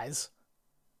apologize.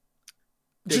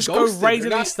 They Just go ghosted. raid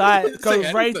They're these not sites. Go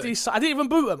saying raid anything. these sites. I didn't even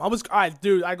boot them.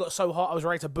 I got so hot. I was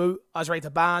ready to boot. I was ready to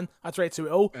ban. I was ready to do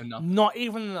it all. And nothing. Not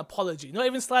even an apology. Not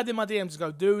even slide in my DMs to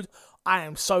go, dude, I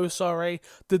am so sorry.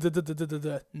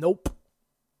 Nope.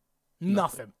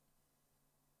 Nothing.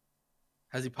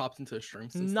 Has he popped into a stream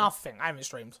since then? Nothing. I haven't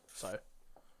streamed. So,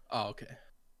 Oh, okay.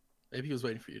 Maybe he was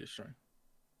waiting for you to stream.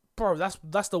 bro,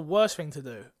 that's the worst thing to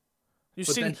do. You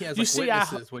But see, then he has you like see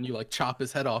witnesses when you like chop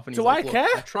his head off and he's Do like, I "Look, care?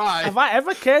 I tried." Have I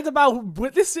ever cared about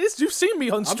witnesses? You've seen me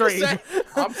on I'm just stream. saying,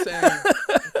 I'm saying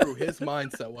through his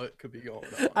mindset what could be going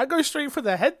on. I go straight for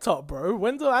the head top, bro.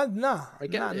 When do I? Nah. I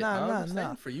get it. Nah. I'm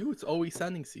saying for you, it's always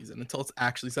sending season until it's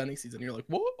actually sending season. You're like,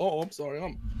 what? Oh, I'm sorry.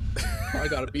 I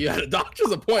gotta be at a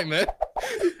doctor's appointment.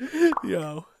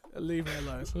 Yo, leave me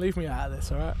alone. Leave me out of this,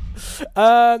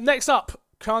 alright? Next up,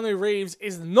 Keanu Reeves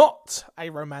is not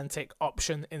a romantic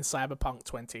option in Cyberpunk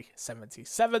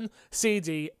 2077.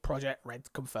 CD Projekt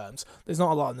Red confirms. There's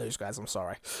not a lot of news, guys. I'm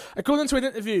sorry. According to an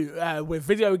interview with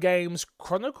Video Games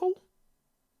Chronicle,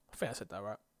 I think I said that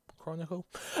right. Chronicle.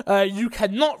 You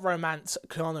cannot romance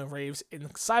Keanu Reeves in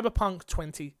Cyberpunk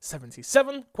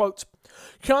 2077. Quote,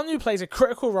 Keanu plays a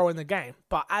critical role in the game,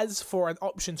 but as for an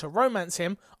option to romance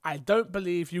him, I don't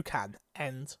believe you can.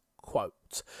 End quote.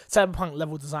 Cyberpunk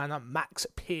level designer Max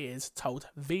Pears told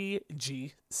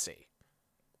VGC.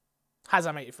 How's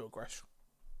that make you feel, Gresh?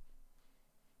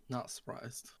 Not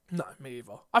surprised. No, me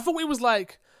either. I thought he was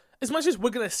like, as much as we're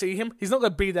going to see him, he's not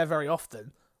going to be there very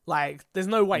often. Like, there's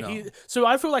no way. No. So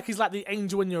I feel like he's like the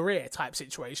angel in your ear type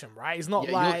situation, right? He's not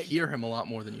Yeah, like... you'll hear him a lot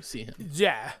more than you see him.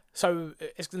 Yeah, so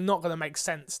it's not going to make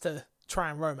sense to try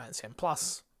and romance him.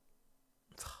 Plus,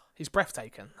 he's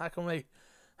breathtaking. How can we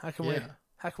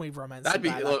romance That'd a be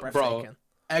guy look, like bro. breathtaking?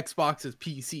 Xboxes,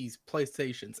 PCs,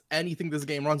 PlayStations, anything this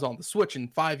game runs on the Switch in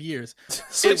 5 years.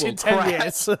 Switch will in 10 crash.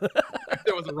 years. If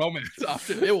there was a romance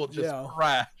option, it will just Yeah.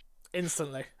 crash.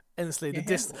 Instantly.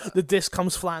 The Yeah, disc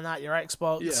comes flying out your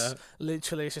Xbox. Yeah.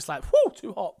 Literally, it's just like, whoo,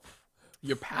 too hot.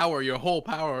 Your whole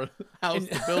power house,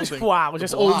 the building. Wow, the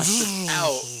just all, block, just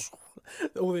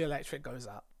out. all the electric goes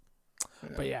out.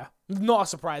 But yeah, not a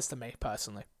surprise to me,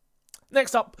 personally.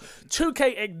 Next up,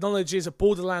 2K acknowledges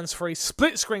Borderlands 3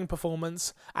 split-screen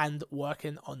performance and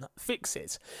working on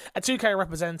fixes. A 2K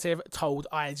representative told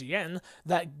IGN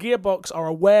that Gearbox are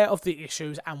aware of the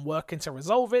issues and working to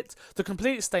resolve it. The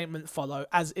complete statement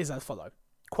is as follows.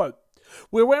 Quote,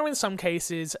 we're aware in some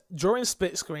cases, during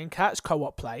split-screen couch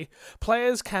co-op play,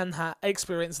 players can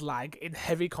experience lag in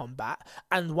heavy combat,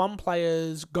 and one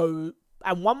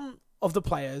of the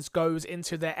players goes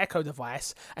into their Echo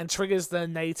device and triggers the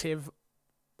native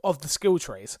of the skill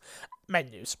trees.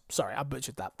 Menus. Sorry, I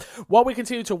butchered that. While we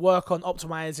continue to work on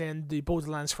optimizing the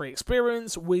Borderlands 3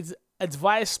 experience, we'd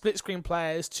advise split-screen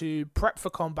players to prep for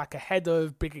combat ahead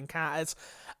of big encounters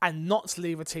and not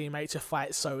leave a teammate to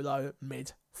fight solo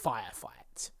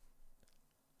mid-firefight.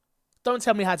 Don't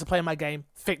tell me how to play my game,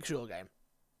 fix your game.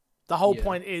 The whole Yeah.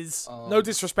 point is, no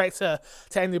disrespect to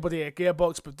anybody at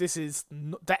Gearbox, but this is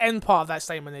the end part of that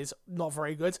statement is not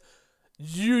very good.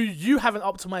 You haven't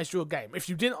optimized your game. If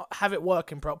you didn't have it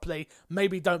working properly,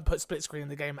 maybe don't put split screen in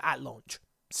the game at launch.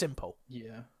 Simple.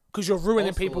 Yeah. Because you're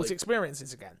ruining Also, people's like,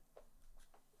 experiences again.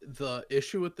 The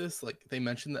issue with this, like they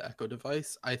mentioned the Echo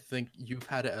device, I think you've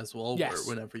had it as well, Yes.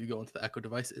 where whenever you go into the Echo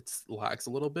device, it lags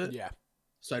a little bit. Yeah.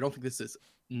 So I don't think this is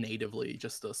natively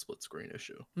just a split screen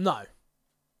issue. No.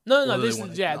 Whether they This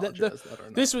wanna is yeah. acknowledge it as that or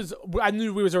not. This was. I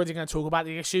knew we was already going to talk about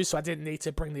the issue, so I didn't need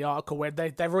to bring the article where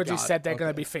they've already Got it, said they're going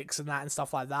to okay. be fixing that and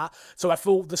stuff like that. So I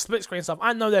thought the split screen stuff.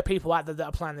 I know there are people out there that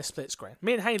are playing this split screen.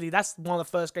 Me and Haley, that's one of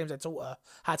the first games I taught her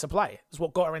how to play. It's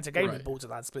what got her into gaming Right.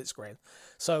 Borderlands split screen.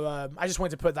 So I just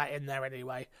wanted to put that in there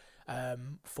anyway,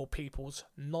 for people's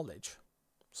knowledge.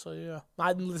 So yeah,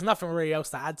 there's nothing really else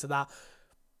to add to that.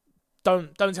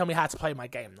 Don't tell me how to play my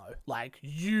game though. Like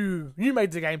you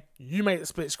made the game, you made it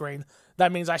split screen.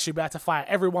 That means I should be able to fire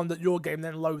everyone that your game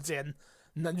then loads in.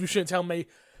 And then you shouldn't tell me,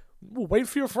 well, wait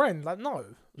for your friend. Like no,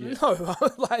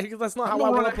 like that's not how I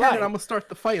want to play. I'm gonna start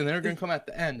the fight, and they're gonna come at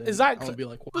the end. And Exactly. I'm gonna be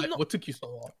like, But not- what took you so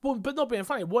long? Well, but not being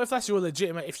funny. What if that's your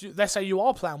legitimate? If you, let's say you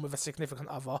are playing with a significant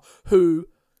other who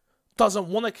doesn't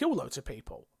want to kill loads of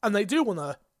people, and they do want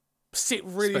to sit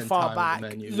really Spend far time back, in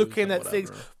the menus looking or at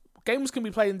things. whatever. Games can be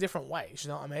played in different ways, you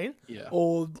know what I mean? Yeah.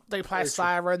 Or they play a Very true.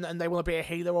 siren and they want to be a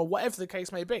healer or whatever the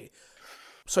case may be.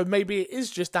 So maybe it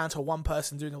is just down to one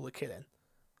person doing all the killing.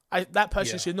 That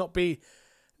person Yeah. should not be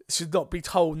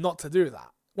told not to do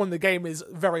that. When the game is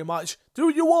very much do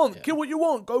what you want, kill what you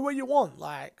want, go where you want.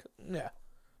 Like, yeah.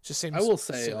 Just seems I will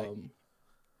say, silly.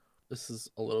 this is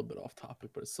a little bit off topic,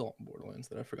 but it's still on Borderlands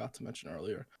that I forgot to mention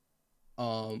earlier.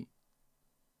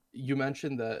 You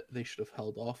mentioned that they should have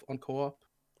held off on co-op.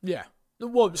 Yeah.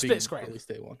 Well, being split screen. released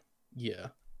day one. Yeah,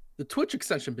 the Twitch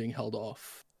extension being held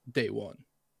off day one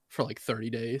for like 30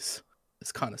 days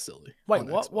is kind of silly. Wait, on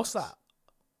what? What's Xbox. that?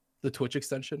 The Twitch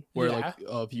extension where Yeah.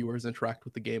 like viewers interact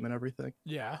with the game and everything,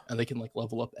 Yeah. and they can like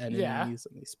level up enemies Yeah. and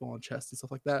they spawn chests and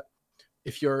stuff like that.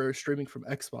 If you're streaming from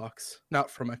Xbox, not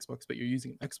from Xbox, but you're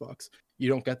using an Xbox, you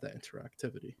don't get that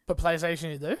interactivity. But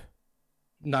PlayStation you do?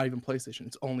 Not even PlayStation.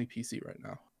 It's only PC right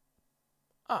now.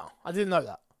 Oh, I didn't know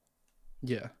that.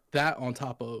 Yeah, that on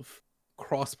top of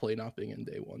crossplay not being in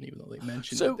day one, even though they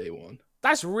mentioned So- it day one.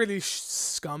 That's really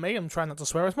scummy. I'm trying not to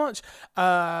swear as much.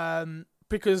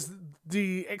 Because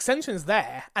the extension's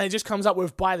there and it just comes up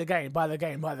with buy the game, buy the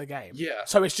game, buy the game. Yeah,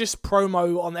 So it's just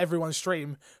promo on everyone's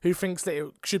stream who thinks that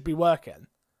it should be working.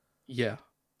 yeah.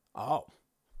 Oh.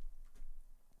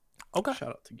 Okay. Shout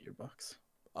out to Gearbox.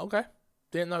 Okay.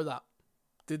 Didn't know that.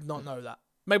 Did not know that.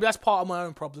 Maybe that's part of my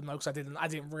own problem though, because I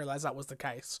didn't realize that was the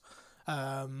case.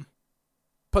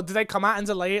 But did they come out and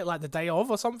delay it like the day of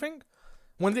or something?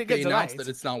 When did it get They delayed? announced that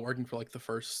it's not working for like the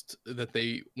first, that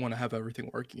they want to have everything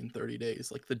working in 30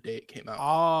 days, like the day it came out.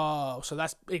 Oh, so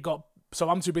that's it got. So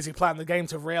I'm too busy playing the game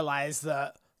to realize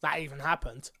that even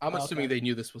happened. I'm Okay. assuming they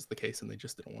knew this was the case and they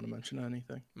just didn't want to mention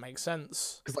anything. Makes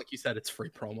sense. Because, like you said, it's free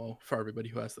promo for everybody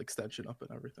who has the extension up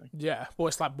and everything. Yeah, well,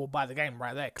 it's like we'll buy the game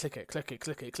right there. Click it, click it,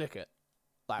 click it, click it.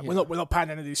 Like Yeah. we're not paying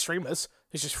any of these streamers.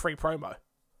 It's just free promo.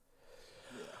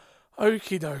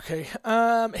 Okie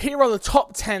dokie. Here are the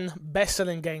top 10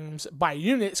 best-selling games by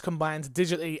units combined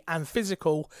digitally and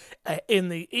physical in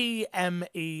the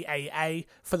EMEAA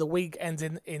for the week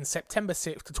ending in September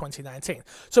 6th to 2019.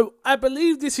 So I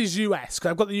believe this is US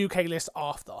because I've got the UK list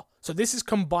after. So this is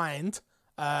combined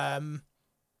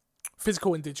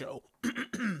physical and digital.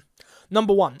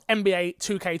 Number 1, NBA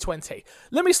 2K20.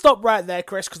 Let me stop right there,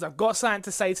 Chris, because I've got something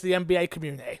to say to the NBA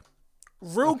community.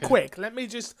 Real quick, let me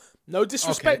just... No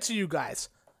disrespect to you guys.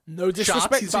 No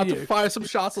disrespect He's to about you. to fire some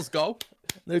shots. Let's go.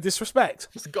 No disrespect.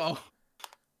 Let's go.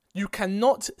 You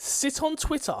cannot sit on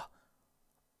Twitter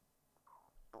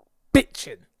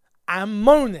bitching and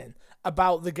moaning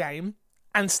about the game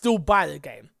and still buy the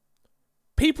game.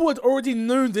 People had already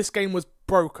known this game was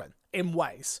broken in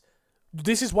ways.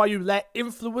 This is why you let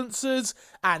influencers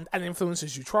and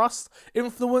influencers you trust,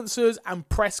 influencers and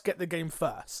press get the game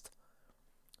first.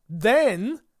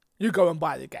 Then you go and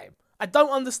buy the game. I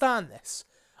don't understand this.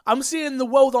 I'm seeing the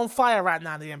world on fire right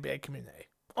now in the NBA community.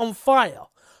 On fire.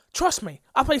 Trust me,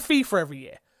 I play FIFA every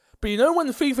year. But you know when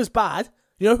the FIFA's bad,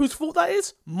 you know whose fault that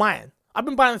is? Mine. I've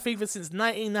been buying FIFA since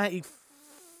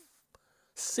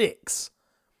 1996.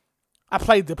 I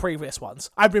played the previous ones.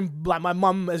 I've been, like, my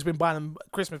mum has been buying them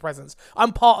Christmas presents.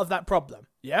 I'm part of that problem,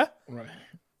 yeah? Right.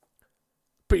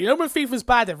 But you know when FIFA's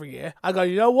bad every year, I go,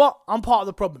 you know what? I'm part of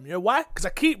the problem. You know why? Because I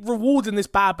keep rewarding this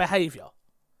bad behaviour.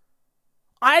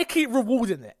 I keep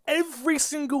rewarding it every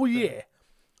single year.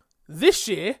 This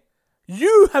year,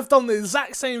 You have done the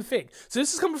exact same thing. So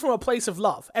this is coming from a place of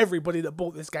love. Everybody that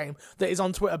bought this game that is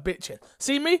on Twitter bitching.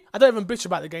 See me? I don't even bitch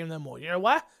about the game no more. You know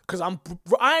why? Because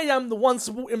I am the one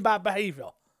supporting bad behaviour.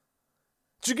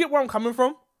 Do you get where I'm coming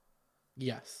from?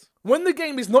 Yes. When the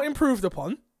game is not improved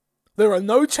upon, there are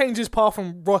no changes apart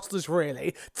from rosters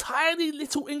really. Tiny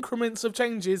little increments of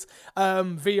changes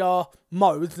via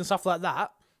modes and stuff like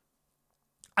that.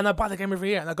 And I buy the game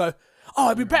every year and I go, oh,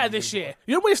 it'd be better this year.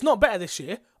 You know when it's not better this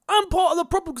year? I'm part of the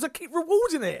problem because I keep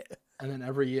rewarding it. And then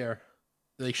every year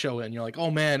they show it and you're like,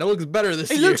 oh man, it looks better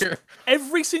this year. Looks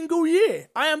every single year.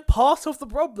 I am part of the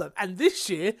problem. And this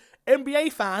year,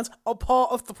 NBA fans are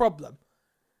part of the problem.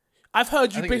 I've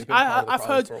heard you bitch. I've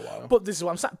heard, for a while. but this is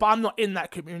what I'm saying. But I'm not in that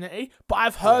community. But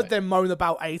I've heard them moan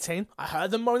about 18. I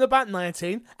heard them moan about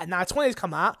 19, and now 20's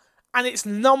come out, and it's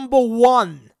number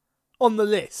 1 on the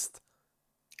list.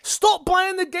 Stop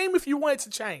buying the game if you want it to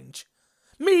change.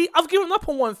 Me, I've given up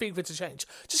on one thing for it to change.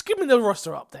 Just give me the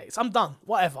roster updates. I'm done.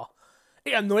 Whatever.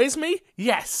 It annoys me,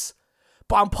 yes,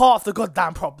 but I'm part of the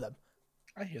goddamn problem.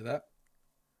 I hear that.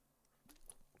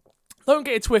 Don't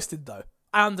get it twisted though.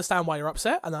 I understand why you're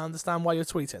upset, and I understand why you're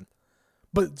tweeting.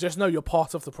 But just know you're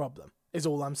part of the problem, is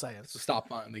all I'm saying. So stop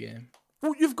buying the game.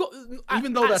 Well, you've got...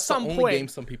 Even though that's the only game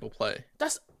some people play.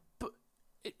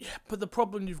 But the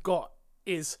problem you've got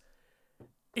is,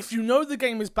 if you know the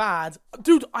game is bad...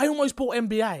 Dude, I almost bought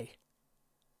NBA.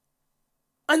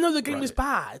 I know the game is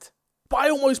bad, but I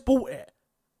almost bought it.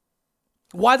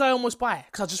 Why did I almost buy it?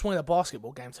 Because I just wanted a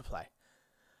basketball game to play.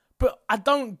 But I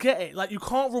don't get it. Like, you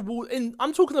can't reward...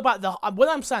 I'm talking about the... What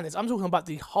I'm saying is, I'm talking about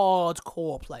the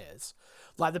hardcore players.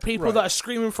 Like, the people that are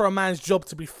screaming for a man's job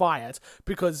to be fired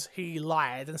because he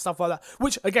lied and stuff like that.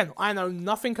 Which, again, I know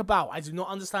nothing about. I do not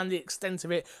understand the extent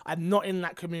of it. I'm not in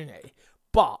that community.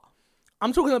 But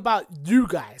I'm talking about you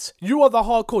guys. You are the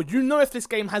hardcore. You know if this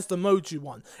game has the mode you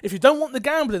want. If you don't want the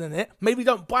gambling in it, maybe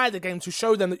don't buy the game to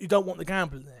show them that you don't want the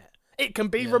gambling in it. It can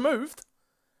be removed.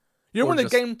 You know when the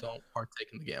game don't partake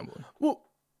in the gambling. Well,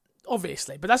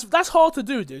 obviously, but that's hard to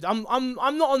do, dude. I'm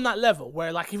not on that level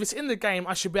where like if it's in the game,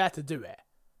 I should be able to do it.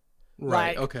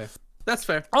 Right. Like, okay. That's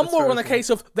fair. I'm more on a case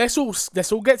of let's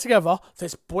all get together,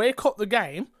 let's boycott the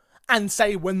game, and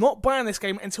say we're not buying this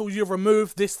game until you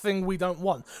remove this thing we don't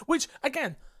want. Which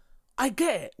again, I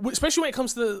get it, especially when it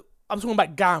comes to I'm talking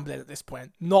about gambling at this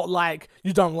point, not like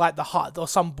you don't like the HUD or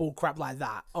some bull crap like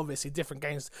that. Obviously, different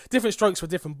games, different strokes for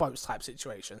different boats type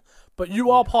situation. But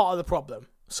you are part of the problem,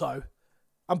 so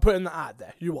I'm putting that out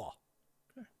there. You are.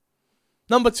 Okay.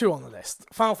 Number 2 on the list,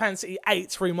 Final Fantasy VIII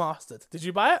Remastered. Did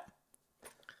you buy it?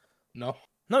 No.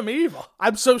 No, me either.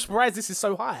 I'm so surprised this is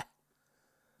so high.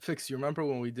 Fix, you remember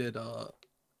when we did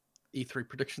E3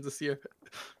 predictions this year?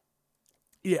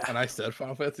 Yeah. And I said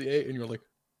Final Fantasy VIII, and you were like,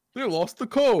 they lost the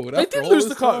code. They did lose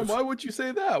the code. Why would you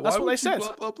say that? That's Why what would they said.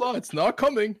 Blah, blah, blah. It's not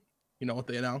coming. You know what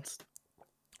they announced?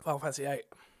 Final Fantasy VIII.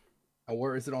 And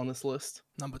where is it on this list?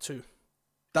 Number 2.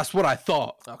 That's what I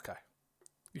thought. Okay.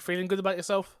 You feeling good about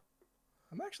yourself?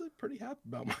 I'm actually pretty happy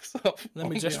about myself. Let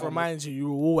me just remind you, you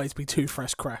will always be Too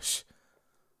Fresh Crash.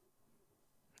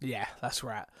 Yeah, that's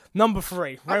right. Number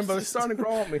 3, Rainbow It's starting to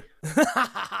grow on me.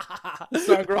 It's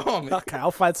starting to grow on me. Okay, I'll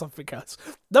find something else.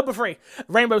 Number 3,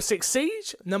 Rainbow Six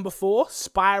Siege. Number 4,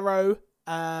 Spyro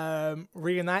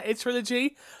Reunited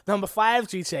Trilogy. Number 5,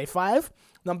 GTA 5.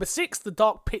 Number 6, The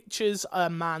Dark Pictures,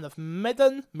 Man of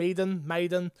Medan.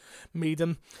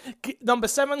 Number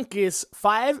 7, Gears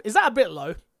 5. Is that a bit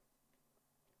low?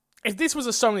 If this was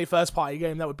a Sony first-party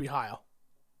game, that would be higher.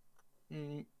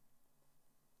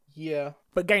 Yeah.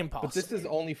 But Game Pass. But this is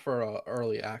only for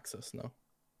early access, no?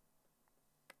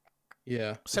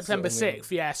 Yeah. September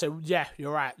 6th, yeah, so yeah,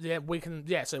 you're right. Yeah,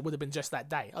 so it would have been just that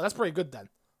day. Oh, that's pretty good then.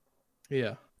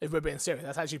 Yeah. If we're being serious,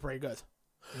 that's actually pretty good.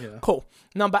 Yeah. Cool.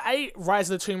 Number 8, Rise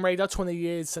of the Tomb Raider 20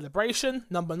 years celebration.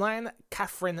 Number 9,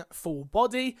 Catherine Full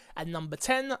Body. And number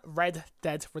 10, Red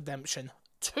Dead Redemption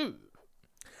 2.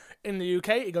 In the UK,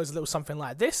 it goes a little something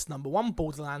like this. Number 1,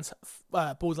 Borderlands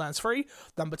 3.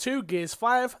 Number 2, Gears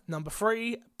 5. Number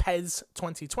 3, PES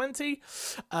 2020.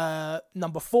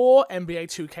 Number 4, NBA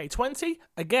 2K20.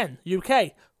 Again,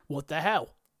 UK. What the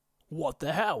hell?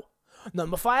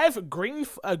 Number 5,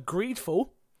 Greedfall.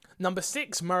 Number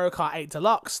 6, Mario Kart 8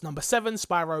 Deluxe. Number 7,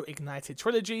 Spyro Ignited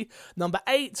Trilogy. Number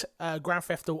 8, Grand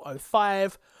Theft Auto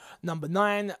 5. Number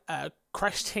 9,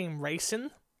 Crash Team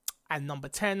Racing. And number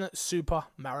 10, Super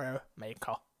Mario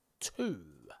Maker 2.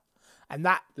 And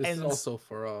that ends... is also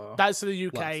for... that's for the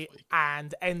UK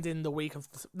and ending the week of...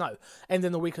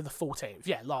 ending the week of the 14th.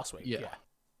 Yeah, last week. Yeah.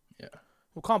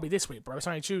 Well, can't be this week, bro. It's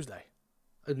only Tuesday.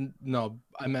 No,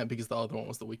 I meant because the other one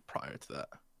was the week prior to that.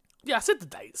 Yeah, I said the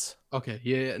dates. Okay,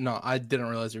 yeah, no, I didn't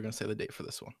realize you were gonna say the date for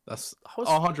this one. That's Host-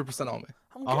 100% on me.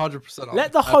 I'm 100% on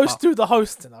Let me. the host do the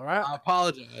hosting, all right? I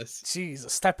apologize.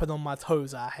 Jesus, stepping on my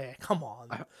toes out here. Come on.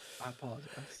 I apologize.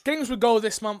 Games we go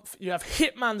this month. You have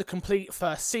Hitman the complete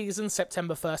first season,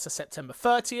 September 1st to September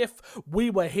 30th. We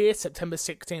Were Here, September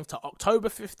 16th to October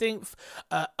 15th.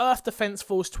 Earth Defense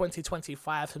Force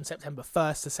 2025 from September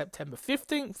 1st to September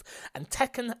 15th. And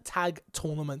Tekken Tag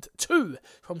Tournament 2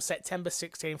 from September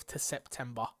 16th to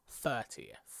September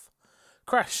 30th.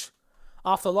 Crash,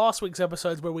 after last week's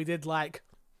episode where we did like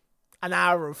an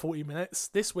hour and 40 minutes,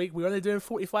 this week we're only doing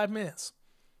 45 minutes.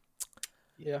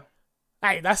 Yeah.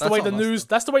 Hey, that's the way the almost news.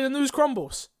 That's the way the news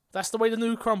crumbles. That's the way the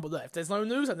news crumbles. Look, if there's no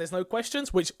news and there's no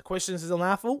questions, which questions is on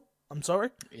our fault, I'm sorry.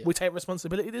 Yeah. We take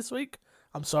responsibility this week.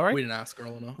 I'm sorry. We didn't ask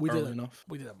early enough. We early didn't. enough.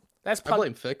 We didn't. Let's I plug.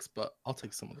 blame Fix, but I'll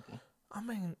take some of the blame. I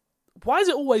mean, why is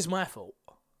it always my fault?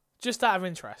 Just out of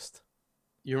interest.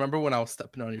 You remember when I was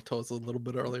stepping on your toes a little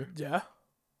bit earlier? Yeah.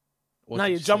 What Now did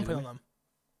you're you say to jumping me? on them.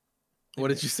 What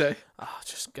did you say?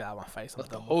 Just get out of my face. I'm Let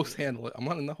the done with host you. handle it. I'm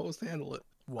letting the host handle it.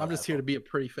 I'm just Whatever. here to be a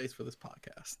pretty face for this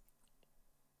podcast.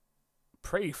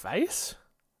 Pretty face.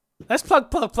 Let's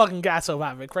plug and get ourselves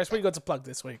out of it. Chris, what you got to plug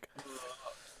this week?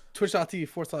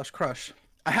 Twitch.tv/crush.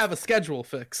 I have a schedule,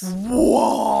 Fix.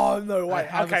 Whoa, no way.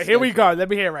 have a Okay, here we schedule. go. Let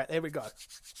me hear it. Here we go.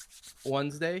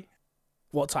 Wednesday,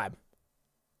 What time?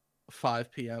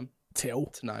 5 p.m. Till.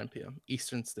 to 9 p.m.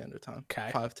 Eastern Standard Time.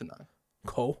 Okay. 5 to 9.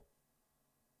 Cool.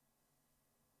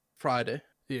 Friday,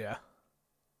 Yeah.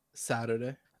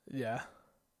 Saturday, Yeah.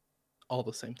 all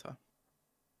the same time.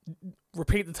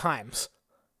 Repeat the times.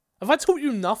 Have I taught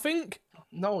you nothing?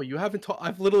 No, you haven't taught.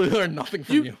 I've literally learned nothing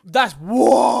from you. That's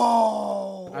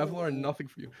whoa. I've learned nothing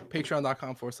from you.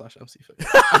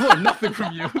 Patreon.com/MCFix. I've learned nothing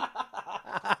from you.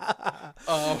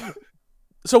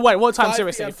 So wait, what time 5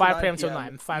 seriously? p.m. to 5 p.m. till 9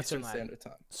 9. 5 till Eastern 9. Standard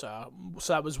Time. So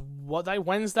that was what day?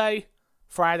 Wednesday,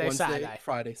 Friday, Wednesday, Saturday.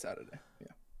 Friday, Saturday. Yeah.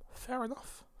 Fair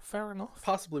enough. Fair enough.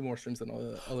 Possibly more streams than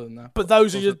other than that. But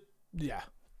those are your yeah.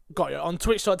 Got you on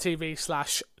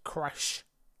twitch.tv/crashnick.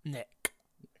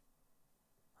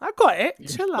 I got it. You're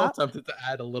Chill still out. tempted to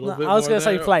add a little No, bit I was going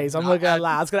going to say plays. I'm not not going add- to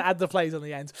lie. I was going to add the plays on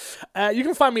the end. You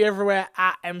can find me everywhere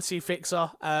at MC Fixer.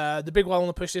 The big one I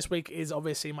want to push this week is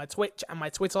obviously my Twitch and my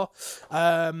Twitter.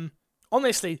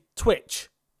 Honestly, Twitch.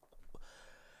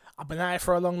 I've been at it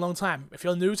for a long, long time. If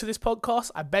you're new to this podcast,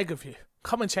 I beg of you,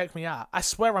 come and check me out. I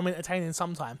swear I'm entertaining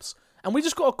sometimes. And we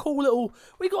got a cool little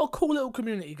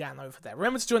community going over there.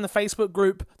 Remember to join the Facebook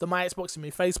group, the My Xbox and Me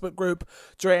Facebook group.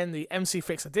 Join the MC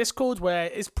Fixer Discord, where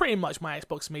it's pretty much My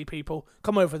Xbox and Me people.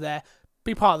 Come over there,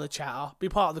 be part of the chatter, be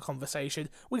part of the conversation.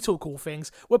 We talk cool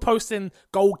things. We're posting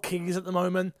gold keys at the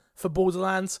moment for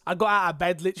Borderlands. I got out of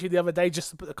bed literally the other day just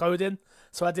to put the code in,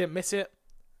 so I didn't miss it.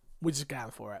 We're just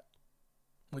going for it.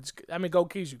 How many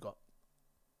gold keys you got?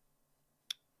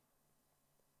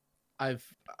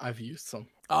 I've used some.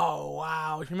 Oh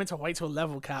wow! You meant to wait till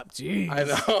level cap. Jeez. I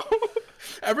know.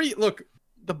 Look,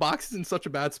 the box is in such a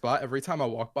bad spot. Every time I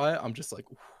walk by it, I'm just like,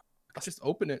 let's just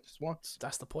open it just once.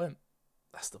 That's the point.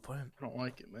 That's the point. I don't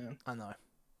like it, man. I know.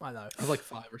 I have like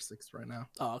 5 or 6 right now.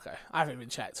 Oh, okay. I haven't even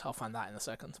checked. I'll find that in a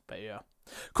second. But yeah.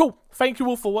 Cool. Thank you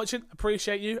all for watching.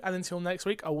 Appreciate you. And until next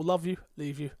week, I will love you,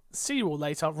 leave you. See you all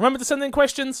later. Remember to send in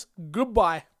questions.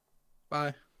 Goodbye.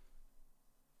 Bye.